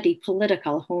 always already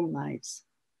political home lives.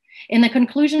 In the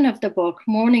conclusion of the book,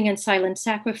 Mourning and Silent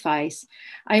Sacrifice,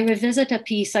 I revisit a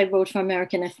piece I wrote for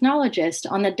American Ethnologist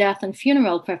on the death and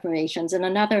funeral preparations in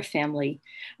another family,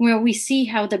 where we see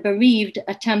how the bereaved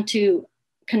attempt to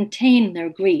contain their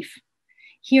grief.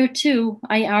 Here too,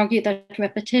 I argue that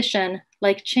repetition,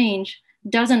 like change,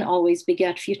 doesn't always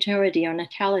beget futurity or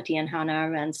natality in Hannah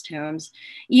Arendt's terms,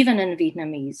 even in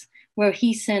Vietnamese, where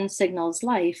he sin signals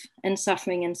life and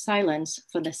suffering in silence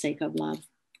for the sake of love.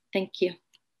 Thank you.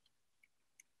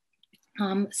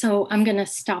 So I'm going to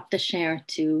stop the share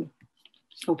to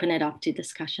open it up to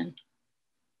discussion.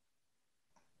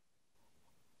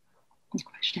 Any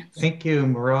questions? Thank you,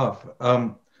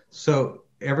 Merav. So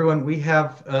everyone, we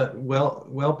have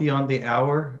well beyond the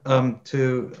hour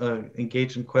to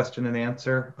engage in question and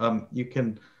answer. You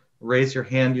can raise your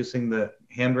hand using the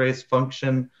hand raise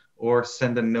function or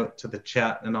send a note to the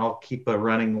chat, and I'll keep a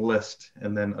running list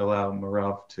and then allow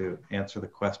Merav to answer the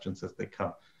questions as they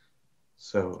come.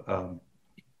 So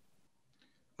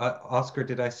Oscar,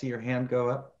 did I see your hand go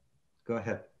up? Go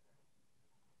ahead.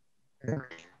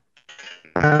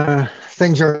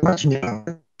 Thanks very much.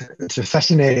 It's a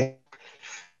fascinating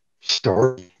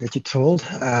story that you told,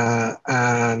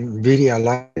 and really I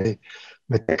like the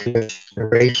meticulous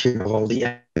narration of all the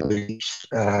activities,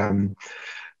 the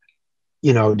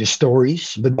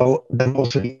stories, but then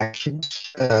also the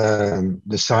actions,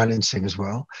 the silencing as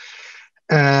well.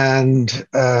 And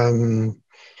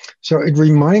so it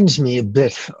reminds me a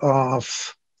bit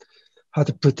of, how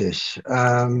to put this,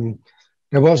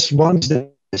 there was once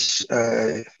this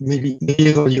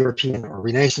medieval European or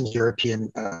Renaissance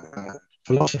European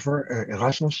philosopher,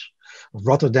 Erasmus of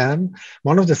Rotterdam.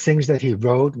 One of the things that he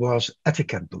wrote was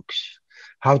etiquette books,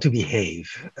 how to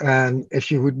behave. And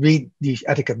if you would read these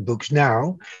etiquette books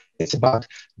now, it's about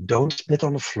don't spit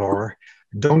on the floor,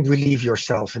 don't relieve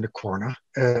yourself in the corner,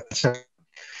 etc.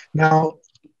 Now,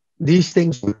 these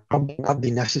things would probably not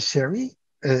be necessary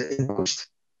in most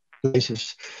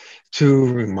places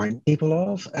to remind people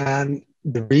of. And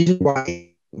the reason why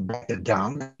he brought it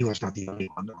down, he was not the only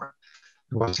one, or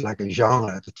it was like a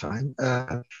genre at the time.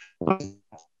 Right?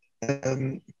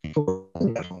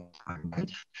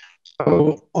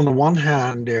 So on the one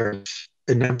hand, there's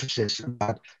an emphasis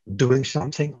about doing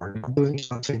something or not doing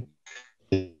something.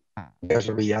 There's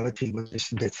a reality which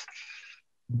is a bit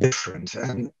different.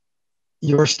 And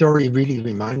your story really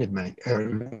reminded me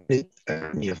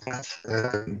of that.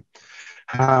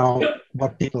 How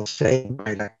what people say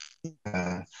by like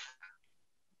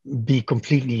be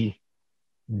completely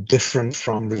different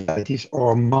from realities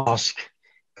or mask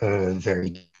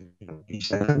very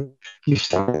different. You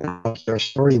started out your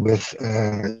story with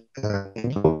the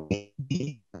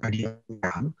idea of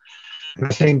Vietnam. And I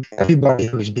think everybody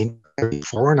who's been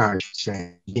before, and I should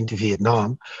say, been to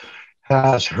Vietnam,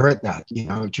 has heard that. You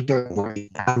know,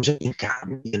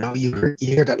 you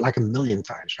hear that like a million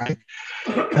times, right?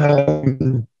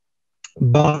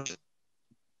 But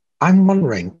I'm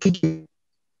wondering, could you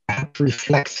have to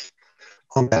reflect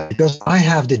on that? Because I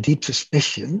have the deep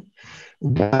suspicion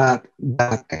that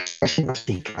that expression of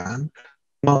Tikan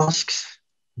masks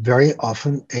very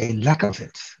often a lack of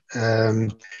it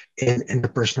in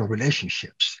interpersonal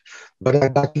relationships. But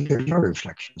I'd like to hear your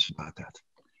reflections about that.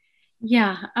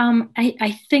 Yeah,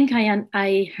 I think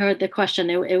I heard the question.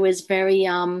 It was very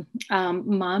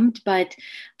mummed, but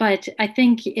I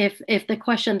think if the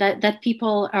question that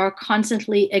people are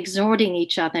constantly exhorting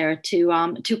each other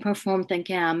to perform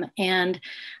Thinkam, and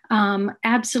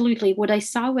absolutely, what I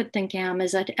saw with Thinkam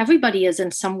is that everybody is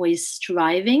in some ways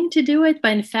striving to do it,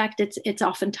 but in fact, it's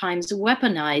oftentimes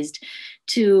weaponized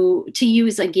to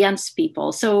use against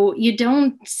people. So you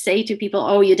don't say to people,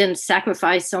 "Oh, you didn't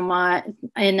sacrifice so much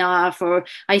enough," or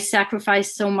 "I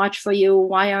sacrificed so much for you.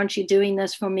 Why aren't you doing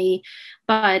this for me?"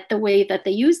 But the way that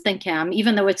they use Thinkam,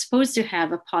 even though it's supposed to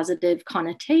have a positive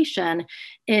connotation,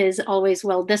 is always,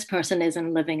 well, this person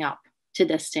isn't living up to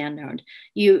this standard.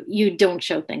 You don't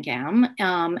show Thinkam.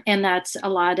 And that's a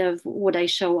lot of what I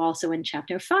show also in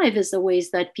chapter 5 is the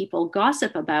ways that people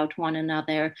gossip about one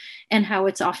another and how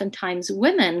it's oftentimes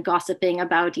women gossiping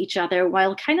about each other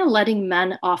while kind of letting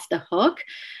men off the hook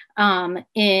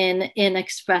in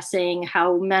expressing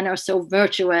how men are so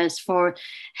virtuous for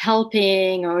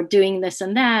helping or doing this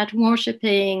and that,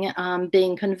 worshiping,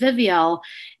 being convivial,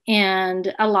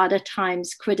 and a lot of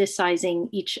times criticizing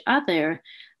each other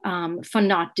for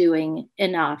not doing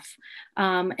enough.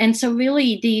 And so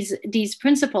really these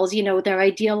principles, they're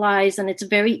idealized, and it's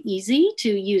very easy to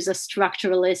use a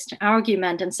structuralist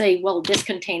argument and say, well, this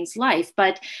contains life.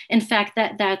 But in fact,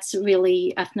 that's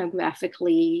really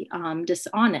ethnographically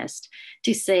dishonest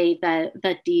to say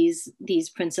that these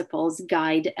principles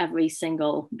guide every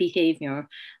single behavior.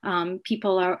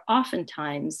 People are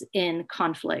oftentimes in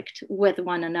conflict with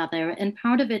one another. And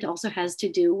part of it also has to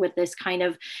do with this kind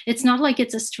of, it's not like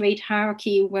it's a straight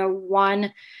hierarchy where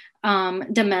one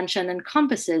dimension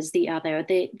encompasses the other.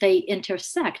 They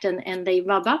intersect and they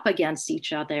rub up against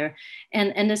each other.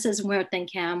 And this is where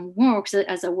Thinkam works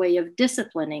as a way of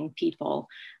disciplining people,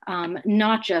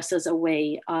 not just as a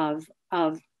way of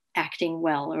acting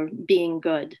well or being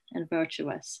good and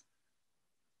virtuous.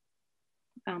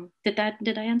 Did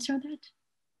I answer that?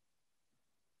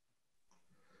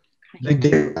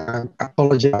 Okay. I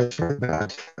apologize for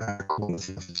that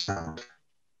quality of the sound.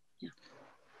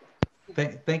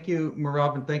 Thank you,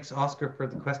 Merav, and thanks, Oscar, for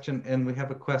the question. And we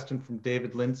have a question from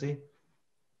David Lindsay.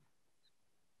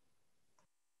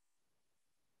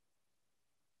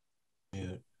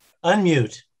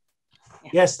 Unmute.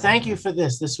 Yes, thank you for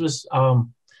this. This was,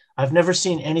 I've never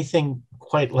seen anything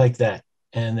quite like that.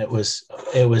 And it was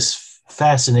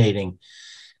fascinating.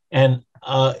 And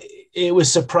it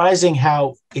was surprising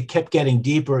how it kept getting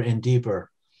deeper and deeper.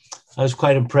 I was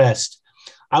quite impressed.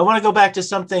 I want to go back to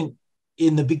something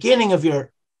in the beginning of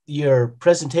your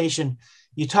presentation.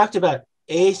 You talked about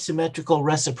asymmetrical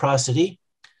reciprocity,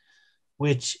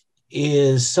 which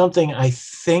is something I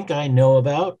think I know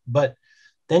about, but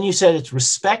then you said it's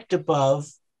respect above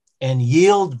and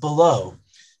yield below.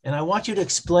 And I want you to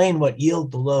explain what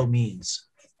yield below means.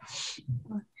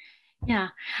 Yeah.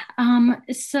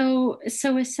 So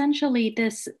essentially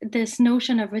this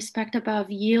notion of respect above,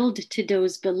 yield to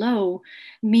those below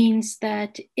means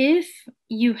that if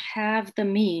you have the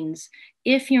means,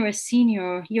 if you're a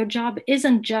senior, your job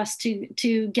isn't just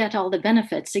to get all the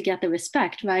benefits, to get the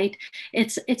respect, right?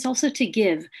 It's also to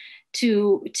give,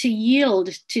 to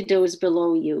yield to those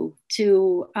below you,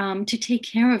 to take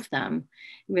care of them,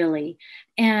 really.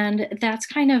 And that's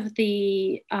kind of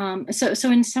the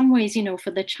so in some ways,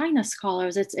 for the China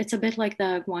scholars, it's a bit like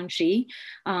the Guanxi.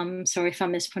 Sorry if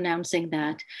I'm mispronouncing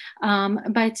that,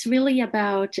 but it's really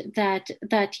about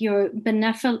that you're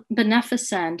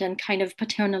beneficent and kind of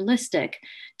paternalistic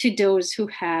to those who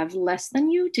have less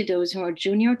than you, to those who are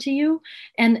junior to you,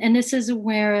 and this is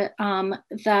where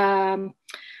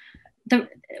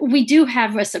we do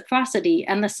have reciprocity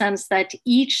in the sense that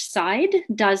each side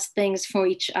does things for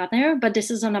each other, but this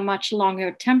is on a much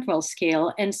longer temporal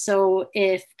scale. And so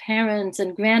if parents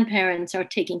and grandparents are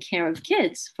taking care of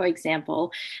kids, for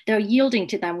example, they're yielding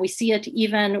to them. We see it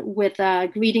even with a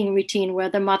greeting routine where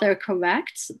the mother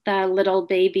corrects the little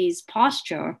baby's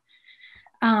posture.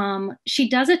 She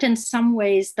does it in some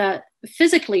ways that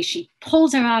physically she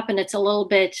pulls her up and it's a little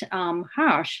bit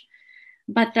harsh.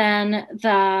 But then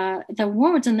the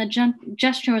words and the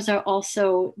gestures are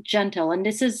also gentle. And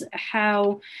this is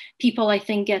how people, I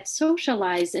think, get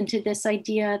socialized into this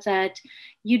idea that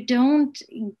you don't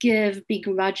give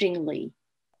begrudgingly,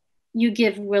 you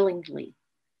give willingly.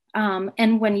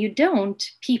 And when you don't,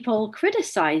 people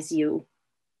criticize you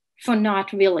for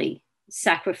not really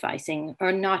sacrificing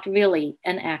or not really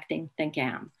enacting the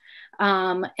GAM.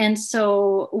 And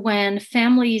so when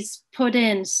families put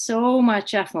in so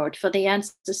much effort for the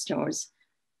ancestors,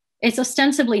 it's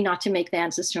ostensibly not to make the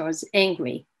ancestors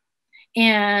angry.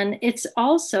 And it's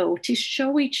also to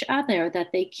show each other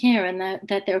that they care and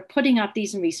that they're putting up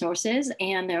these resources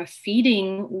and they're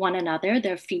feeding one another.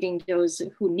 They're feeding those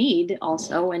who need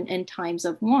also in times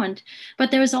of want. But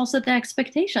there's also the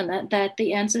expectation that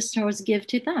the ancestors give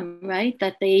to them, right?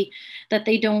 That they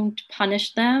don't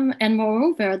punish them. And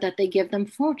moreover, that they give them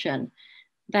fortune.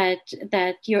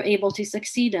 That you're able to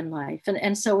succeed in life.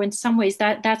 And so in some ways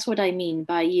that's what I mean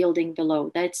by yielding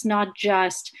below, that it's not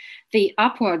just the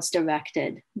upwards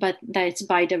directed, but that it's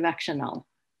bidirectional,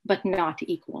 but not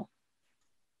equal.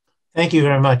 Thank you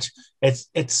very much.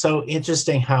 It's so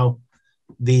interesting how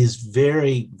these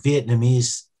very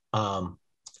Vietnamese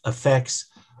effects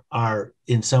are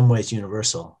in some ways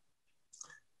universal.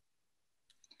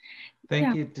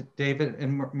 Thank you, David.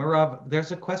 And Merav,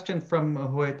 there's a question from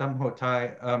Hoetam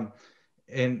Hotai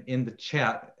in the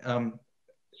chat.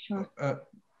 Sure.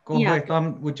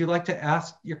 Hoetam, would you like to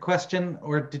ask your question,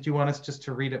 or did you want us just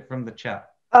to read it from the chat?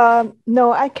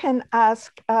 No, I can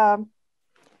ask.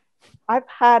 I've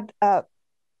had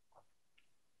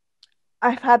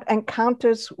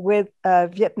encounters with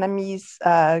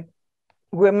Vietnamese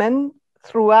women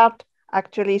throughout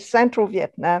actually Central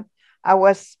Vietnam. I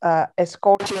was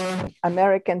escorting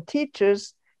American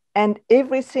teachers, and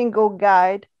every single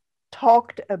guide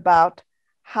talked about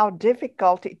how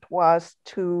difficult it was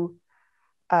to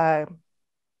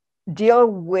deal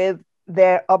with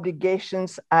their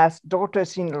obligations as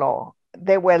daughters-in-law.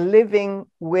 They were living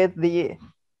with the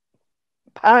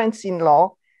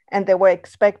parents-in-law, and they were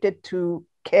expected to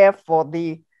care for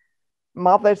the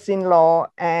mothers-in-law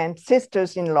and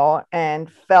sisters-in-law,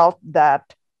 and felt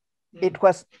that it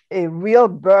was a real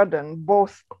burden,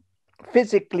 both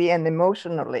physically and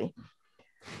emotionally.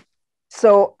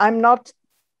 So I'm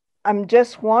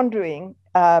just wondering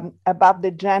about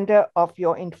the gender of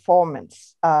your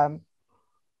informants.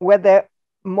 Were there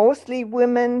mostly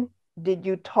women? Did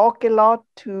you talk a lot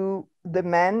to the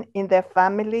men in their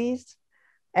families?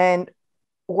 And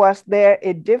was there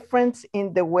a difference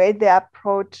in the way they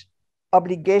approach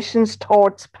obligations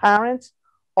towards parents?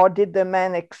 Or did the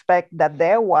men expect that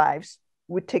their wives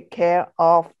would take care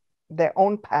of their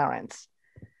own parents?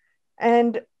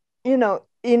 And, you know,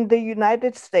 in the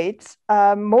United States,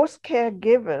 most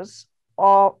caregivers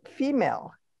are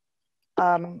female.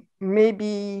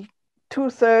 Maybe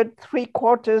 2/3,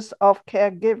 3/4 of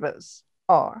caregivers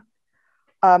are,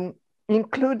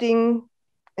 including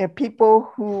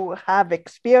people who have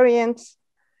experience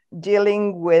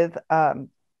dealing with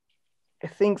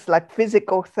things like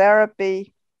physical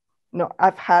therapy. You know,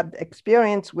 I've had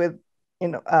experience with,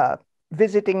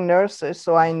 visiting nurses,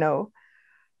 so I know.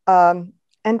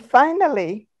 And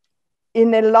finally,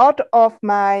 in a lot of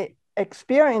my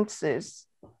experiences,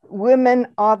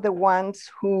 women are the ones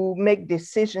who make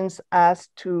decisions as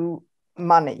to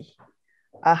money,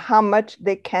 how much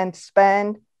they can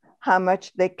spend, how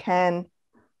much they can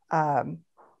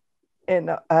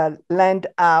lend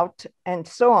out, and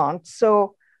so on.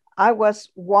 So I was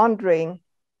wondering,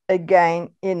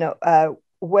 again,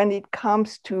 when it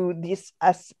comes to this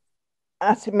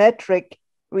asymmetric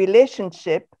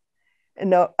relationship,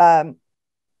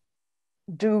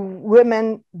 do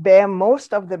women bear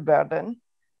most of the burden,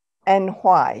 and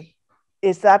why?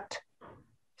 Is that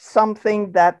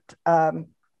something that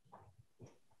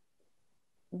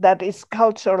that is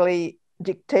culturally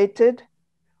dictated,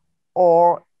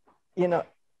 or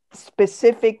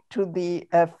specific to the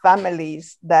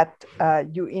families that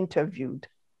you interviewed?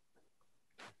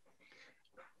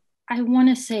 I want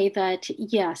to say that,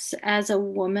 yes, as a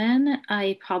woman,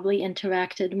 I probably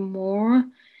interacted more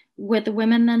with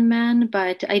women than men,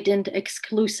 but I didn't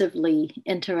exclusively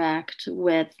interact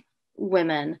with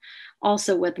women,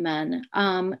 also with men.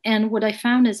 And what I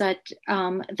found is that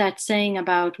that saying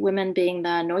about women being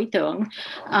the Neutung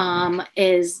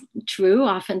is true.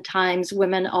 Oftentimes,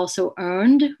 women also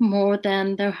earned more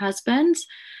than their husbands.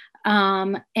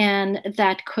 And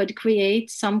that could create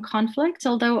some conflict,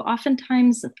 although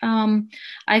oftentimes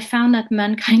I found that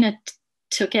men kind of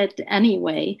took it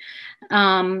anyway.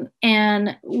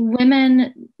 And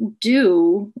women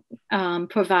do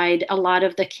provide a lot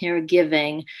of the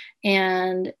caregiving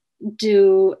and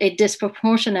do a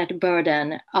disproportionate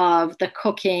burden of the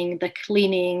cooking, the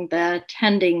cleaning, the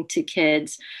tending to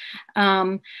kids.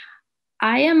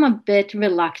 I am a bit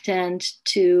reluctant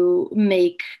to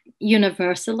make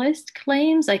universalist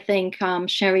claims. I think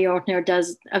Sherry Ortner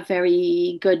does a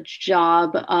very good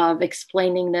job of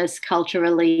explaining this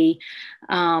culturally,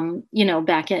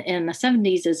 back in the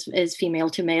 70s as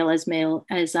female to male, as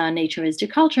nature is to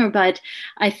culture. But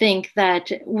I think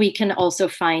that we can also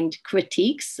find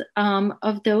critiques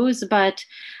of those. But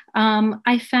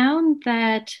I found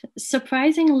that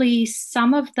surprisingly,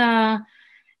 some of the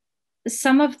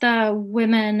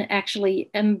women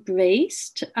actually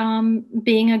embraced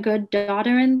being a good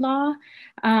daughter-in-law.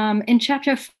 In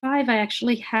chapter 5, I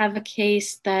actually have a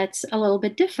case that's a little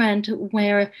bit different,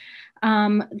 where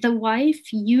the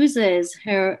wife uses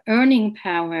her earning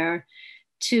power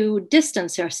to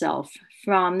distance herself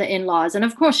from the in-laws. And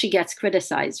of course, she gets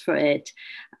criticized for it.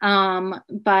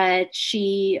 But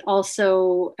she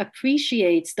also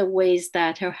appreciates the ways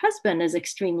that her husband is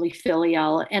extremely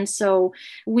filial. And so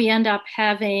we end up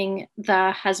having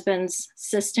the husband's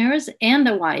sisters and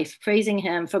the wife praising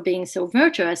him for being so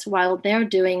virtuous, while they're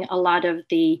doing a lot of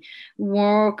the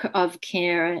work of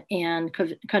care and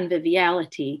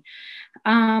conviviality.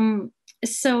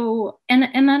 So, and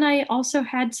then I also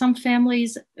had some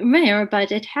families, rare,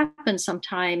 but it happens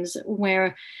sometimes,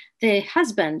 where the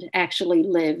husband actually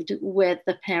lived with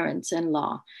the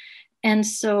parents-in-law. And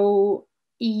so,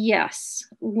 yes,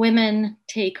 women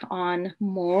take on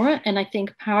more. And I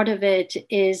think part of it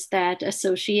is that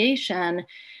association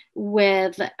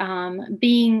with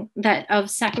being that of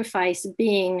sacrifice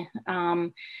being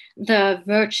the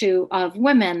virtue of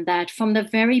women, that from the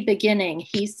very beginning,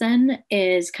 Hisen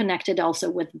is connected also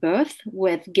with birth,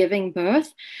 with giving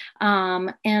birth.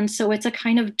 And so it's a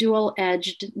kind of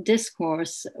dual-edged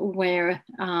discourse where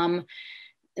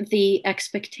the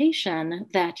expectation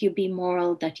that you be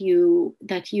moral, that you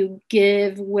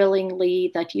give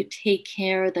willingly, that you take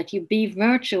care, that you be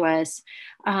virtuous,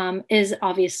 is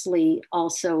obviously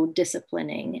also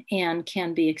disciplining and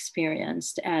can be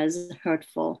experienced as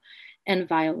hurtful and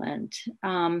violent.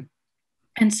 And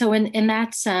so in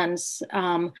that sense,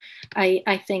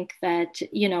 I think that,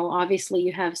 obviously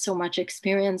you have so much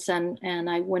experience, and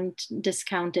I wouldn't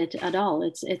discount it at all.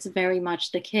 It's very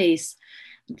much the case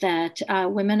that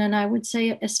women, and I would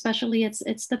say especially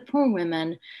it's the poor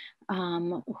women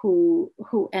who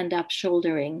end up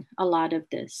shouldering a lot of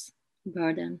this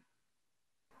burden.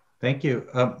 Thank you.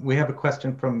 We have a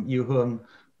question from Yuhun.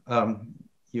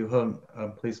 Yuhun,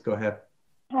 please go ahead.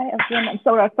 Hi, everyone. I'm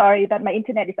so sorry that my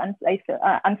internet is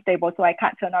unstable, so I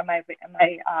can't turn on my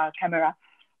camera.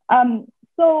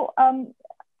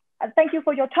 Thank you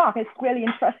for your talk. It's really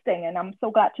interesting, and I'm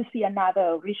so glad to see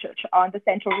another research on the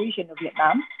central region of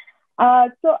Vietnam.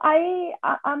 So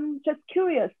I'm just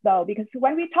curious though, because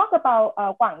when we talk about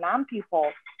Quảng Nam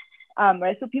people,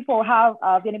 right? So people have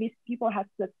Vietnamese people have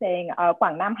the saying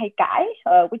Quảng Nam hay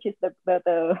cãi, which is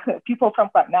the people from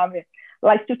Quảng Nam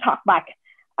likes to talk back.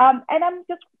 And I'm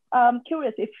just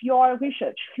curious if your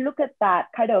research look at that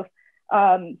kind of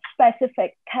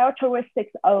specific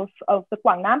characteristics of the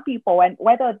Quảng Nam people, and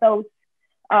whether those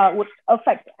would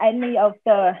affect any of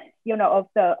the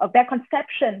of their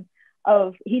conception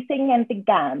of Hy-sinh and Tình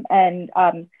cảm,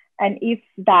 and if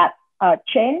that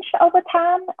changed over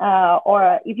time,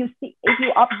 or if you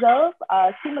observe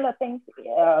similar things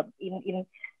in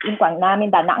Quảng Nam, in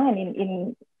Da Nang, and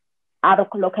in other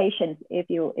locations, if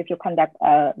you conduct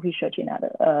research in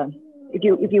other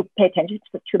if you pay attention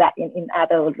to that in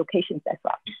other locations as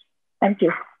well. Thank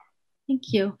you.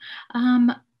 Thank you.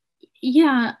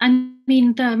 Yeah, I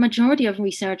mean, the majority of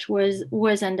research was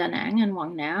in Da Nang and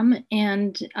Quang Nam,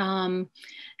 and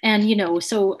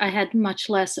so I had much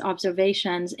less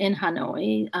observations in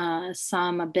Hanoi,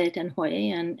 some a bit in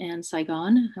Hue and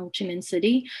Saigon, Ho Chi Minh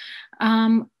City.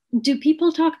 Do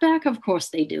people talk back? Of course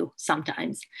they do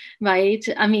sometimes, right?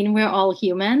 I mean, we're all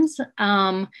humans.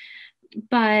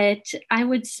 But I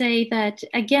would say that,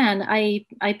 again, I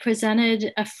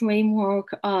presented a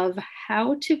framework of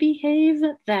how to behave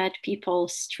that people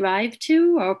strive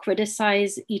to, or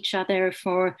criticize each other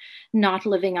for not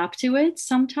living up to it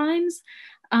sometimes.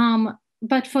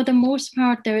 but for the most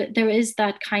part, there is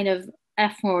that kind of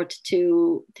effort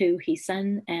to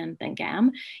Hisen and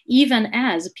Thangam, even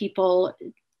as people,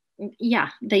 yeah,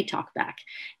 they talk back.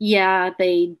 Yeah,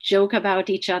 they joke about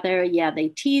each other. Yeah, they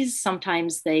tease.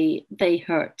 Sometimes they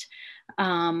hurt.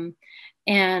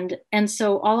 And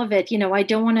so all of it, I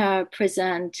don't want to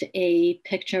present a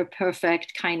picture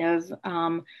perfect kind of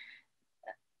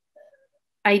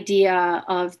idea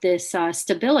of this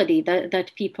stability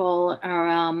that people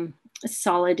are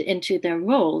solid into their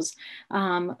roles,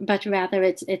 but rather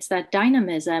it's that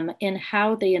dynamism in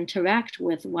how they interact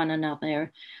with one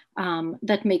another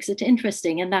that makes it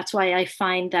interesting. And that's why I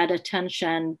find that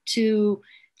attention to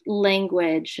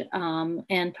language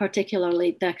and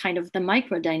particularly the kind of the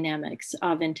microdynamics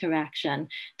of interaction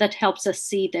that helps us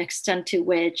see the extent to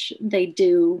which they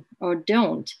do or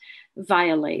don't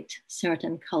violate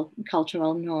certain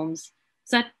cultural norms.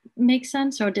 Does that make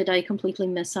sense, or did I completely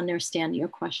misunderstand your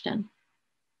question?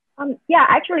 Yeah,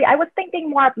 actually, I was thinking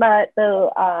more about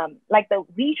the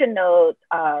regional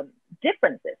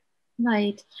differences.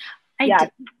 Right. I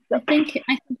think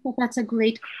that's a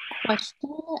great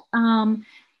question.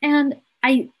 And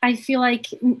I feel like,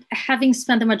 having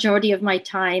spent the majority of my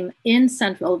time in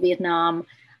central Vietnam,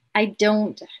 I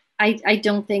don't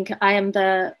think I am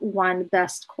the one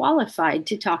best qualified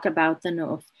to talk about the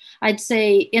North. I'd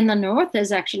say in the North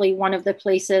is actually one of the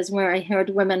places where I heard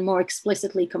women more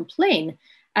explicitly complain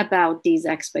about these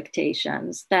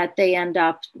expectations, that they end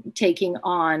up taking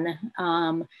on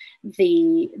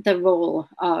the role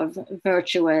of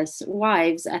virtuous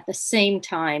wives at the same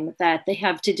time that they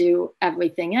have to do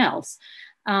everything else.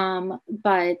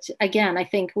 But again, I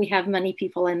think we have many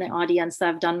people in the audience that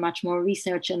have done much more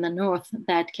research in the North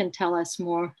that can tell us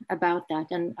more about that.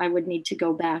 And I would need to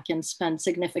go back and spend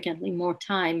significantly more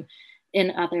time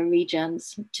in other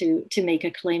regions to make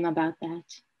a claim about that.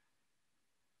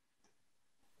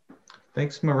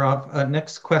 Thanks, Merav.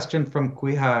 Next question from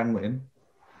Quy-ha Nguyen.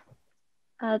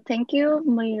 Thank you,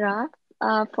 Merav,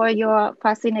 for your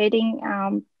fascinating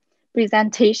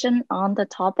presentation on the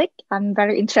topic. I'm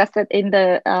very interested in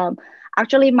the,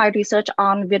 actually my research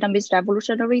on Vietnamese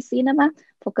revolutionary cinema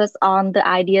focus on the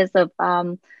ideas of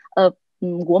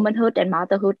womanhood and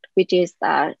motherhood, which is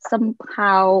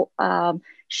somehow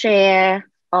share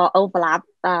or overlap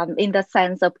in the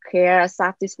sense of care,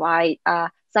 sacrifice,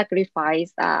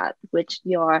 which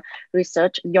your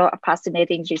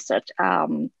fascinating research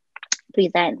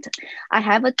present. I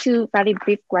have two very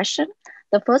brief questions.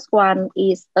 The first one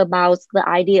is about the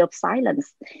idea of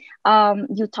silence.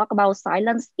 You talk about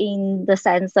silence in the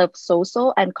sense of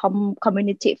social and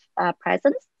community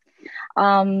presence,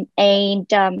 and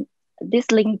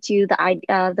this link to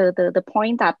the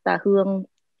point that Hương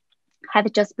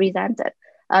have just presented,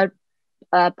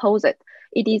 posed.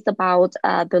 It is about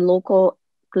the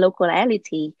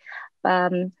locality.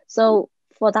 So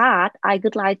for that, I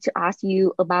would like to ask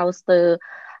you about the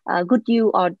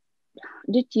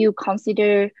did you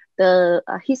consider the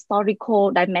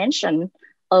historical dimension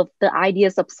of the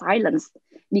ideas of silence?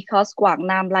 Because Quảng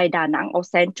Nam, Lai Da Nang, or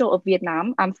central of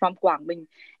Vietnam, I'm from Quảng Bình,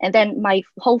 and then my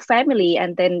whole family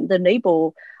and then the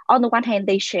neighbor, on the one hand,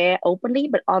 they share openly,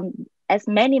 but on as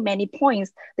many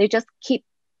points, they just keep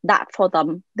that for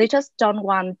them. They just don't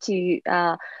want to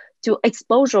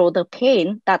expose the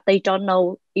pain that they don't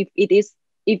know if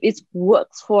it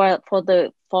works for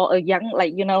a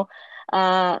young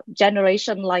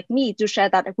generation like me to share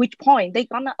that at which point they're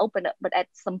gonna open it, but at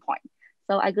some point.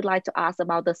 So I would like to ask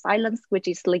about the silence, which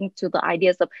is linked to the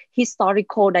ideas of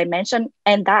historical dimension,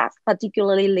 and that's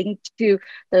particularly linked to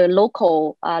the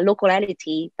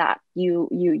locality that you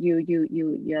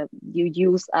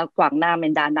use Quảng Nam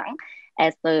and Da Nang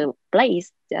as the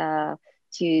place to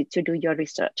do your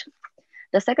research.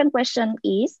 The second question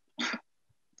is,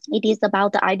 it is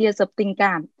about the ideas of tình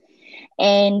cảm,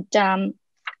 and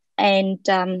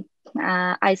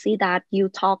I see that you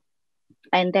talk,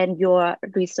 and then your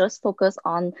research focus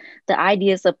on the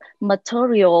ideas of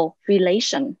material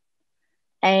relation,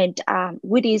 and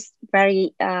which is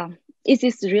very, it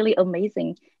is really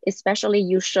amazing. Especially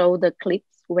you show the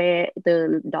clips where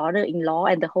the daughter-in-law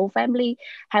and the whole family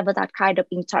have that kind of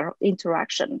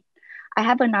interaction. I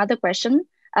have another question,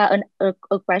 a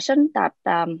question that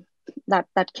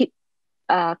keep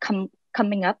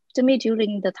coming up to me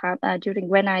during the time during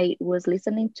when I was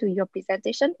listening to your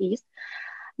presentation is,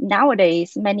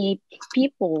 nowadays many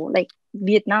people like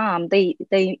Vietnam, they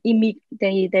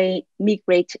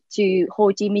migrate to Ho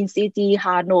Chi Minh City,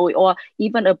 Hanoi, or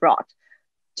even abroad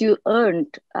to earn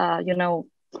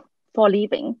for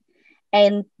living,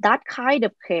 and that kind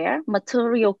of care,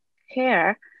 material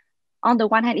care, on the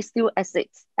one hand, it still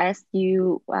exists as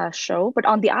you show, but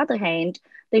on the other hand,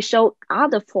 they show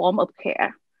other form of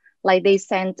care, like they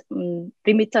send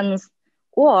remittance,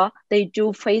 or they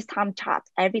do FaceTime chat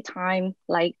every time,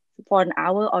 like for an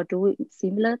hour, or do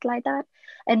similar like that.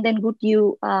 And then would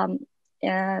you,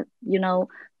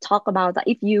 talk about that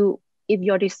if your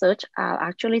research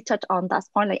actually touch on that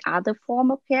point, like other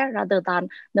form of care rather than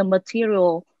the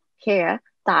material care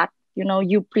that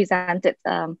you presented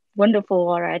wonderful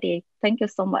already. Thank you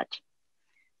so much.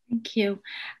 Thank you.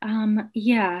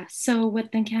 Yeah, so with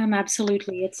Nkam,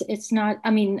 absolutely. It's not, I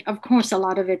mean, of course, a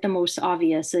lot of it, the most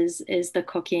obvious is the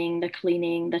cooking, the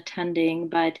cleaning, the tending,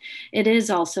 but it is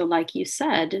also, like you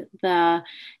said, the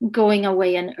going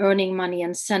away and earning money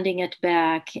and sending it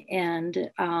back. And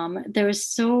there is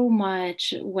so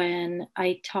much when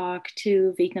I talk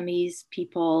to Vietnamese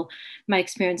people, my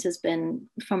experience has been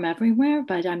from everywhere,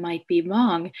 but I might be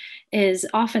wrong, is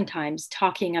oftentimes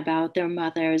talking about their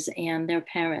mothers and their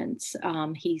parents.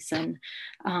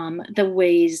 The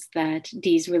ways that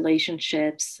these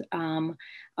relationships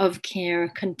of care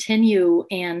continue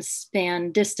and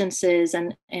span distances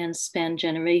and span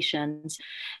generations.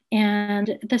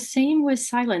 And the same with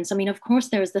silence. I mean, of course,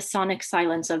 there's the sonic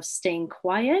silence of staying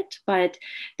quiet, but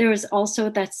there is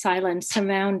also that silence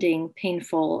surrounding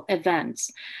painful events.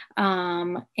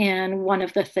 And one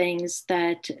of the things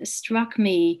that struck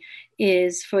me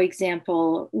is, for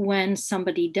example, when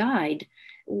somebody died,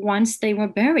 once they were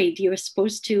buried, you were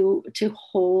supposed to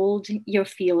hold your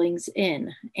feelings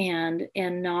in and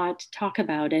not talk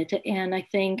about it. And I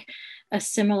think a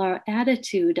similar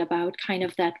attitude about kind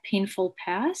of that painful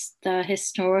past, the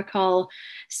historical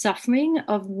suffering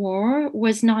of war,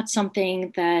 was not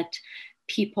something that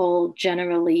people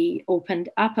generally opened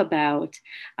up about.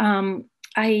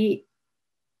 I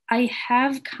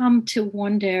have come to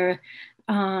wonder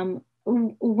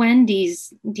when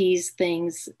these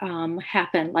things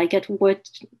happen, like at what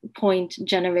point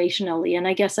generationally. And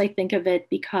I guess I think of it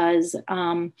because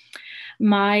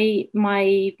my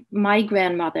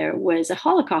grandmother was a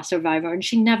Holocaust survivor, and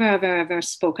she never ever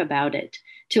spoke about it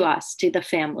to us, to the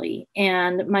family.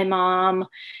 And my mom,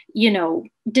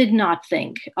 did not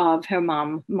think of her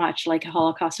mom much like a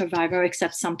Holocaust survivor,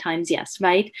 except sometimes, yes,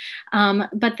 right?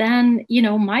 But then,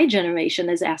 my generation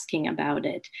is asking about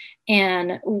it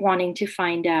and wanting to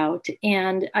find out.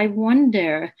 And I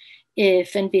wonder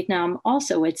if in Vietnam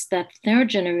also it's that third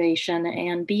generation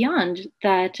and beyond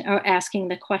that are asking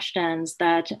the questions,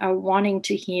 that are wanting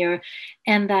to hear,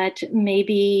 and that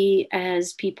maybe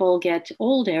as people get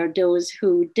older, those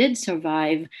who did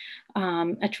survive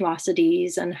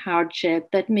atrocities and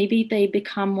hardship, that maybe they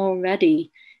become more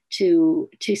ready to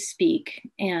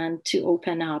speak and to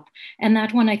open up. And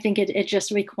that one, I think it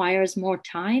just requires more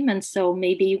time. And so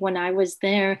maybe when I was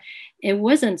there, it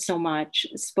wasn't so much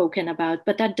spoken about,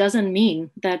 but that doesn't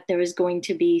mean that there is going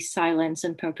to be silence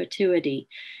in perpetuity.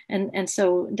 And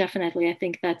so definitely, I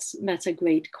think that's a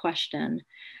great question.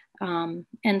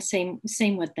 And same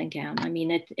with Nkam. I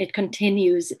mean, it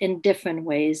continues in different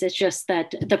ways. It's just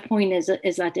that the point is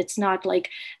that it's not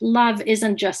like love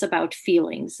isn't just about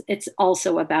feelings. It's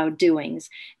also about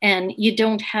doings. And you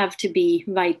don't have to be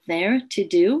right there to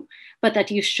do, but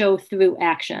that you show through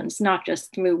actions, not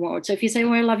just through words. So if you say,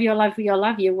 well, I love you, I love you, I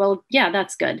love you, well, yeah,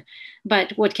 that's good.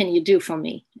 But what can you do for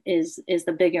me is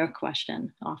the bigger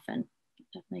question often. If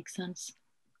that makes sense.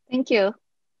 Thank you.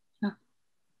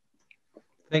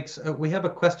 Thanks. We have a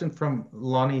question from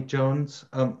Lonnie Jones.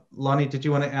 Lonnie, did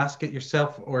you want to ask it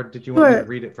yourself, or did you want me to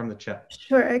read it from the chat?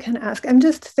 Sure, I can ask. I'm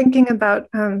just thinking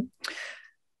about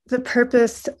the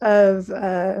purpose of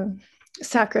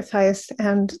sacrifice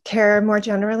and care more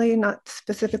generally, not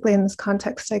specifically in this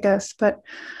context, I guess, but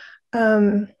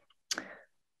and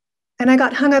I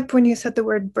got hung up when you said the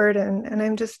word burden, and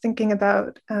I'm just thinking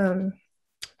about,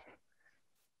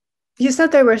 you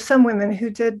said there were some women who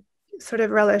did sort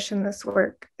of relish in this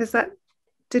work.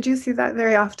 Did you see that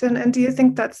very often? And do you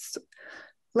think that's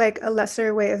like a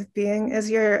lesser way of being? Is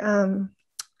your,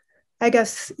 I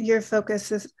guess your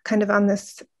focus is kind of on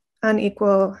this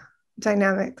unequal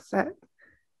dynamic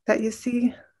that you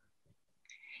see?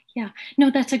 Yeah,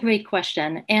 no, that's a great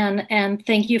question. And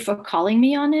thank you for calling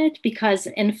me on it, because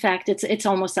in fact, it's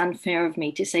almost unfair of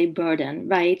me to say burden,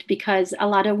 right? Because a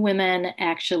lot of women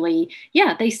actually,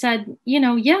 yeah, they said,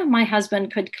 yeah, my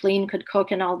husband could clean, could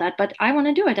cook and all that, but I want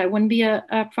to do it. I wouldn't be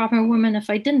a proper woman if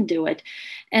I didn't do it.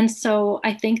 And so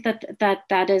I think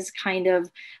that is kind of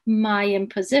my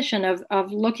imposition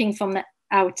of looking from the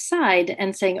outside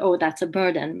and saying, oh, that's a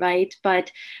burden, right?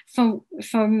 But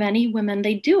for many women,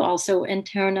 they do also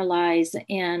internalize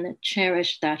and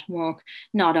cherish that work.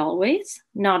 Not always,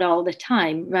 not all the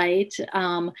time, right?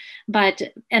 But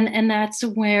that's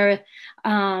where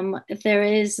there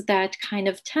is that kind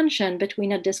of tension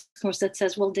between a discourse that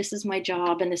says, well, this is my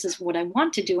job and this is what I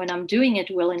want to do, and I'm doing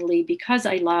it willingly because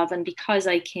I love and because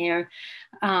I care.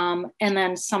 And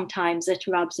then sometimes it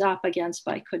rubs up against,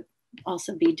 but I could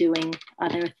also be doing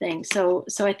other things. So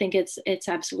I think it's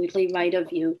absolutely right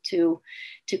of you to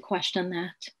question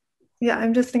that. Yeah,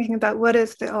 I'm just thinking about what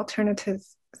is the alternative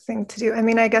thing to do. I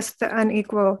mean, I guess the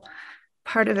unequal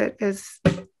part of it is,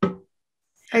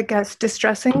 I guess,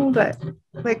 distressing, but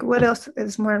like, what else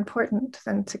is more important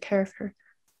than to care for?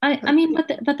 I mean,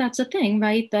 but that's the thing,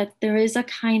 right? That there is a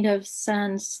kind of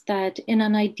sense that in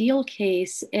an ideal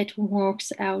case, it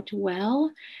works out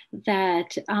well,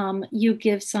 that you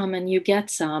give some and you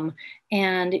get some,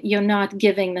 and you're not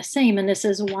giving the same. And this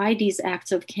is why these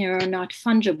acts of care are not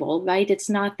fungible, right? It's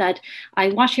not that I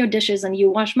wash your dishes and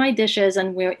you wash my dishes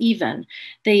and we're even.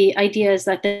 The idea is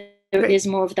that there is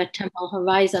more of that temporal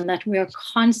horizon, that we are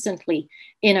constantly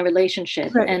in a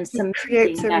relationship, and it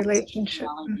creates a relationship.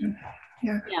 Mm-hmm.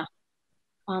 Yeah.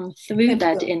 Through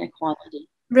that inequality.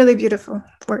 Really beautiful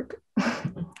work.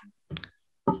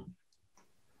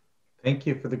 Thank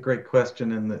you for the great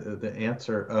question and the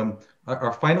answer.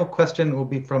 Our final question will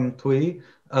be from Thuy.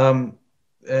 And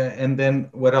then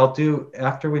what I'll do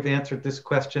after we've answered this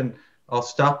question, I'll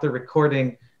stop the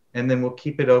recording, and then we'll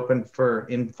keep it open for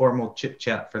informal chit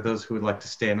chat for those who would like to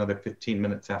stay another 15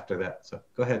 minutes after that. So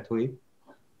go ahead, Thuy.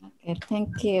 Okay,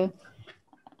 thank you.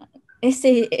 It's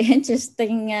an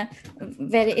interesting,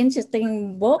 very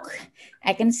interesting book.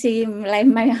 I can see like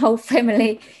my whole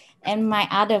family and my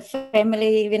other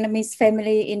family, Vietnamese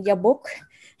family, in your book,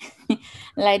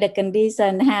 like the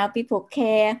condition, how people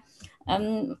care.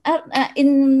 I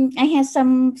have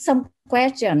some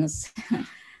questions.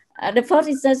 The first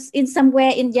is that in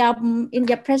somewhere in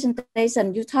your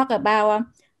presentation, you talk about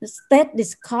state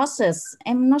discourses.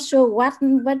 I'm not sure what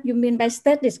you mean by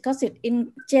state discourses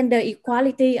in gender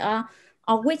equality, or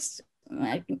which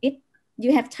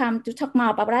you have time to talk more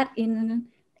about that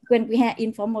when we have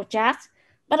informal chats.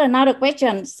 But another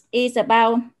question is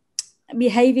about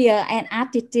behavior and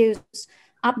attitudes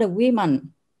of the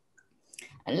women,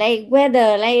 like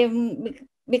whether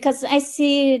because I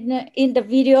see in the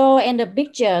video and the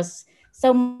pictures,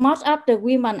 so most of the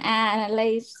women are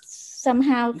like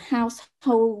somehow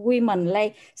household women,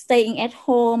 like staying at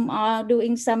home or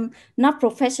doing some not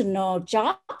professional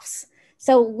jobs.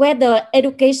 So whether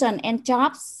education and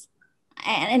jobs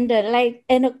and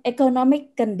the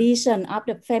economic condition of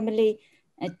the family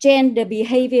change the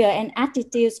behavior and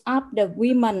attitudes of the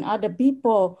women or the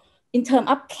people in terms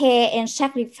of care and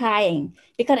sacrificing.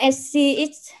 Because I see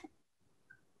it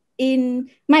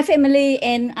in my family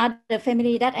and other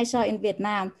family that I saw in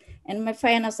Vietnam. And my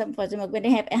friend or some, for example, when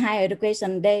they have a higher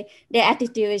education, their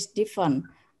attitude is different.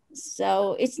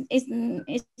 So it's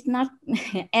not.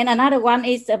 And another one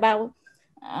is about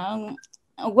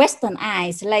Western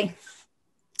eyes. Like,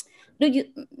 do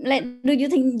you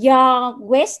think your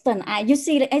Western eye? You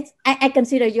see, I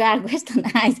consider you are Western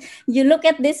eyes. You look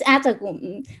at this as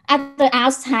the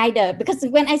outsider, because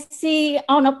when I see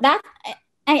all of that,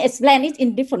 I explain it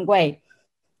in different way,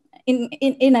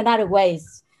 in another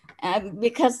ways.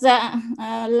 Because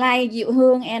like Yu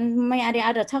Hương and many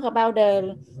other talk about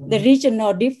the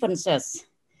regional differences.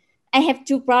 I have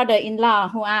two brother-in-law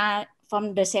who are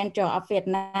from the center of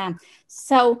Vietnam.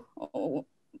 So,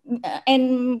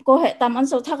 and Cô Huệ Tâm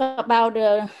also talk about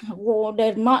the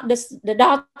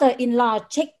daughter-in-law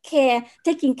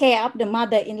taking care of the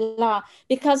mother-in-law,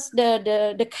 because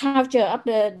the culture of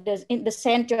in the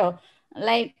center,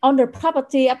 like on the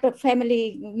property of the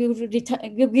family, you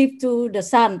give to the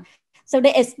son. So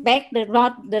they expect the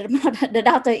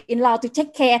daughter-in-law to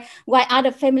take care, while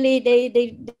other family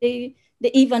they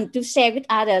even to share with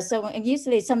others. So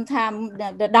usually sometimes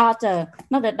the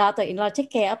daughter-in-law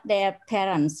take care of their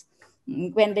parents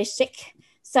when they're sick.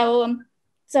 So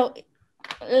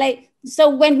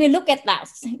when we look at that,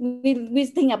 we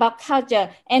think about culture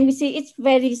and we see it's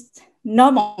very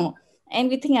normal. And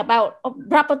we think about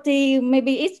property,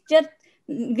 maybe it's just,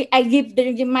 I give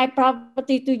my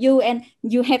property to you and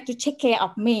you have to take care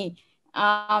of me.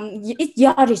 It's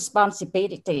your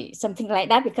responsibility, something like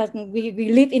that, because we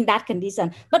live in that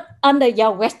condition. But under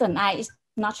your Western eye, it's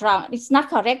not wrong. It's not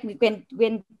correct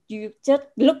when you just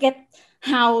look at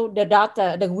how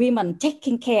the women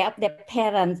taking care of their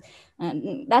parents.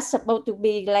 That's supposed to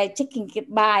be like taking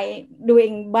it by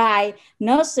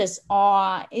nurses,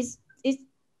 or it's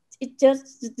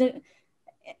just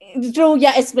through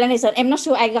your explanation, I'm not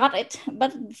sure I got it,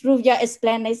 but through your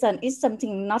explanation is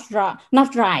something not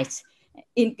right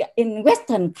in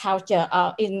Western culture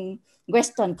or in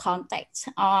Western context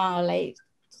or like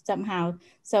somehow.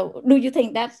 So do you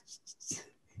think that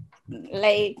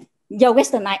like your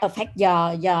Western eye affect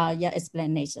your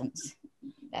explanations?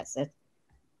 That's it.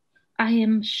 I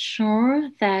am sure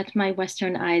that my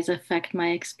Western eyes affect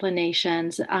my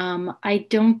explanations. I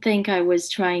don't think I was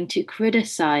trying to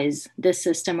criticize the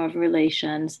system of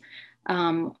relations.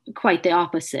 Quite the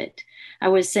opposite. I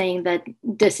was saying that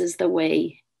this is the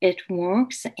way it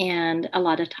works, and a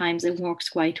lot of times it works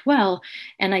quite well.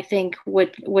 And I think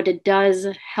what it does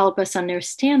help us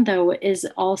understand, though, is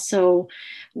also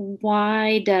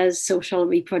why does social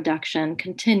reproduction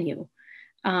continue?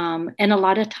 And a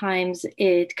lot of times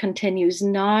it continues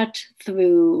not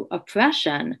through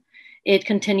oppression. It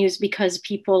continues because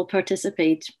people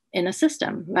participate in a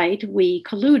system, right? We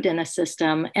collude in a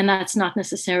system, and that's not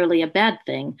necessarily a bad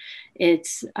thing. It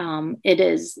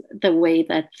is the way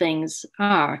that things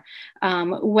are.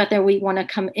 Whether we want to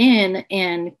come in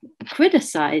and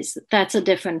criticize, that's a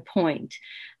different point.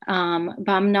 But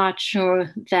I'm not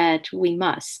sure that we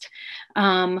must.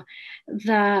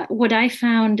 What I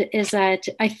found is that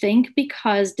I think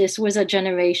because this was a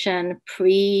generation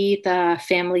pre the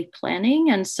family planning,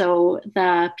 and so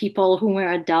the people who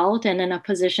were adult and in a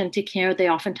position to care, they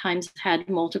oftentimes had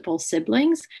multiple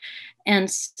siblings. And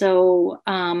so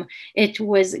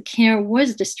care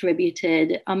was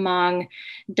distributed among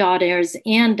daughters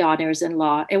and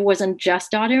daughters-in-law. It wasn't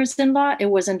just daughters-in-law. It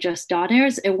wasn't just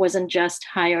daughters. It wasn't just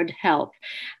hired help.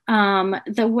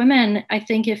 The women, I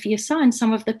think if you saw in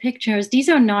some of the pictures, these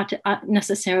are not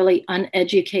necessarily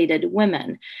uneducated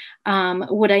women.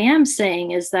 What I am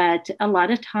saying is that a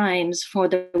lot of times for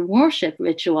the worship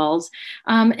rituals,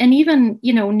 and even,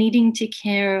 needing to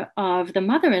care of the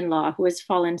mother-in-law who has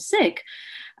fallen sick,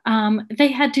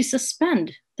 they had to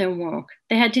suspend their work.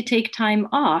 They had to take time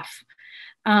off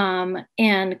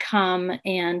and come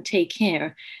and take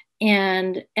care.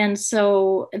 And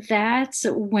so that's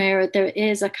where there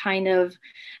is a kind of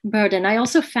burden. I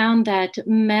also found that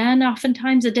men,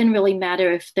 oftentimes it didn't really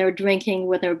matter if they're drinking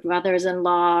with their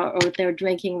brothers-in-law or if they're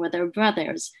drinking with their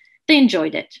brothers. They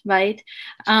enjoyed it, right?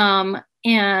 And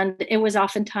it was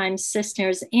oftentimes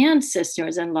sisters and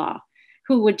sisters-in-law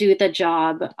who would do the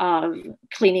job of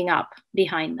cleaning up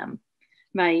behind them,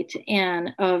 right?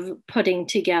 And of putting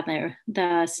together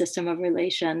the system of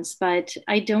relations. But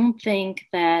I don't think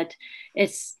that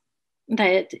it's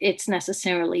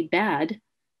necessarily bad.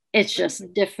 It's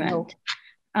just different.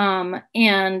 No.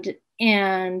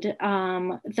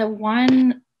 The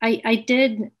one I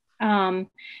did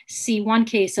see one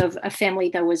case of a family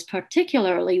that was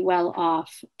particularly well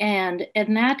off, and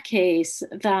in that case,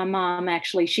 the mom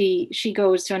actually she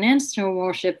goes to an ancestor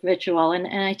worship ritual, and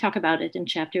I talk about it in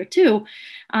chapter 2.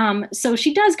 So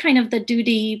she does kind of the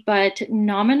duty, but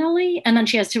nominally, and then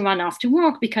she has to run off to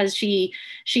work because she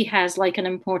has like an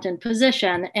important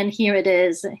position, and here it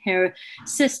is, her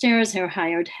sisters, her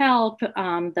hired help,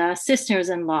 the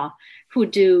sisters-in-law who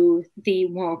do the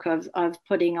work of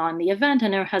putting on the event,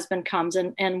 and her husband comes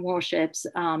and worships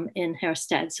in her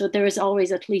stead. So there is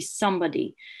always at least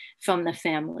somebody from the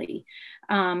family.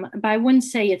 But I wouldn't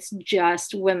say it's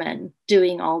just women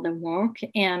doing all the work,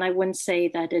 and I wouldn't say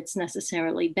that it's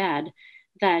necessarily bad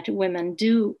that women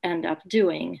do end up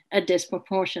doing a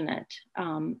disproportionate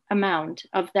amount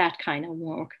of that kind of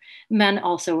work. Men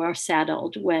also are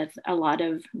saddled with a lot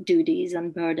of duties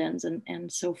and burdens and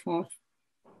so forth.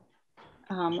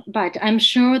 But I'm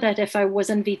sure that if I was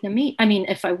Vietnamese,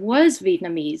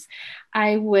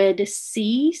 I would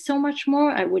see so much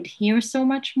more. I would hear so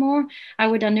much more. I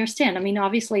would understand. I mean,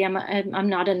 obviously, I'm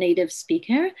not a native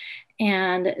speaker,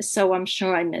 and so I'm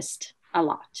sure I missed a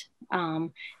lot.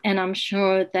 And I'm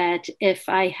sure that if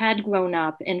I had grown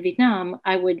up in Vietnam,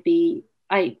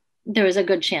 there is a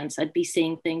good chance I'd be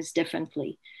seeing things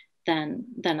differently than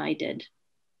I did.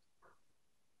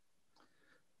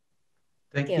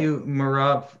 Thank you,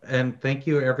 Merav, and thank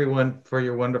you everyone for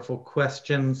your wonderful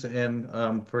questions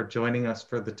and for joining us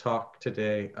for the talk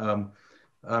today. I'm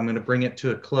going to bring it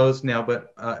to a close now,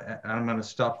 but I'm going to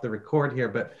stop the record here,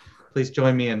 but please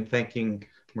join me in thanking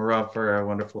Merav for a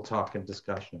wonderful talk and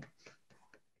discussion.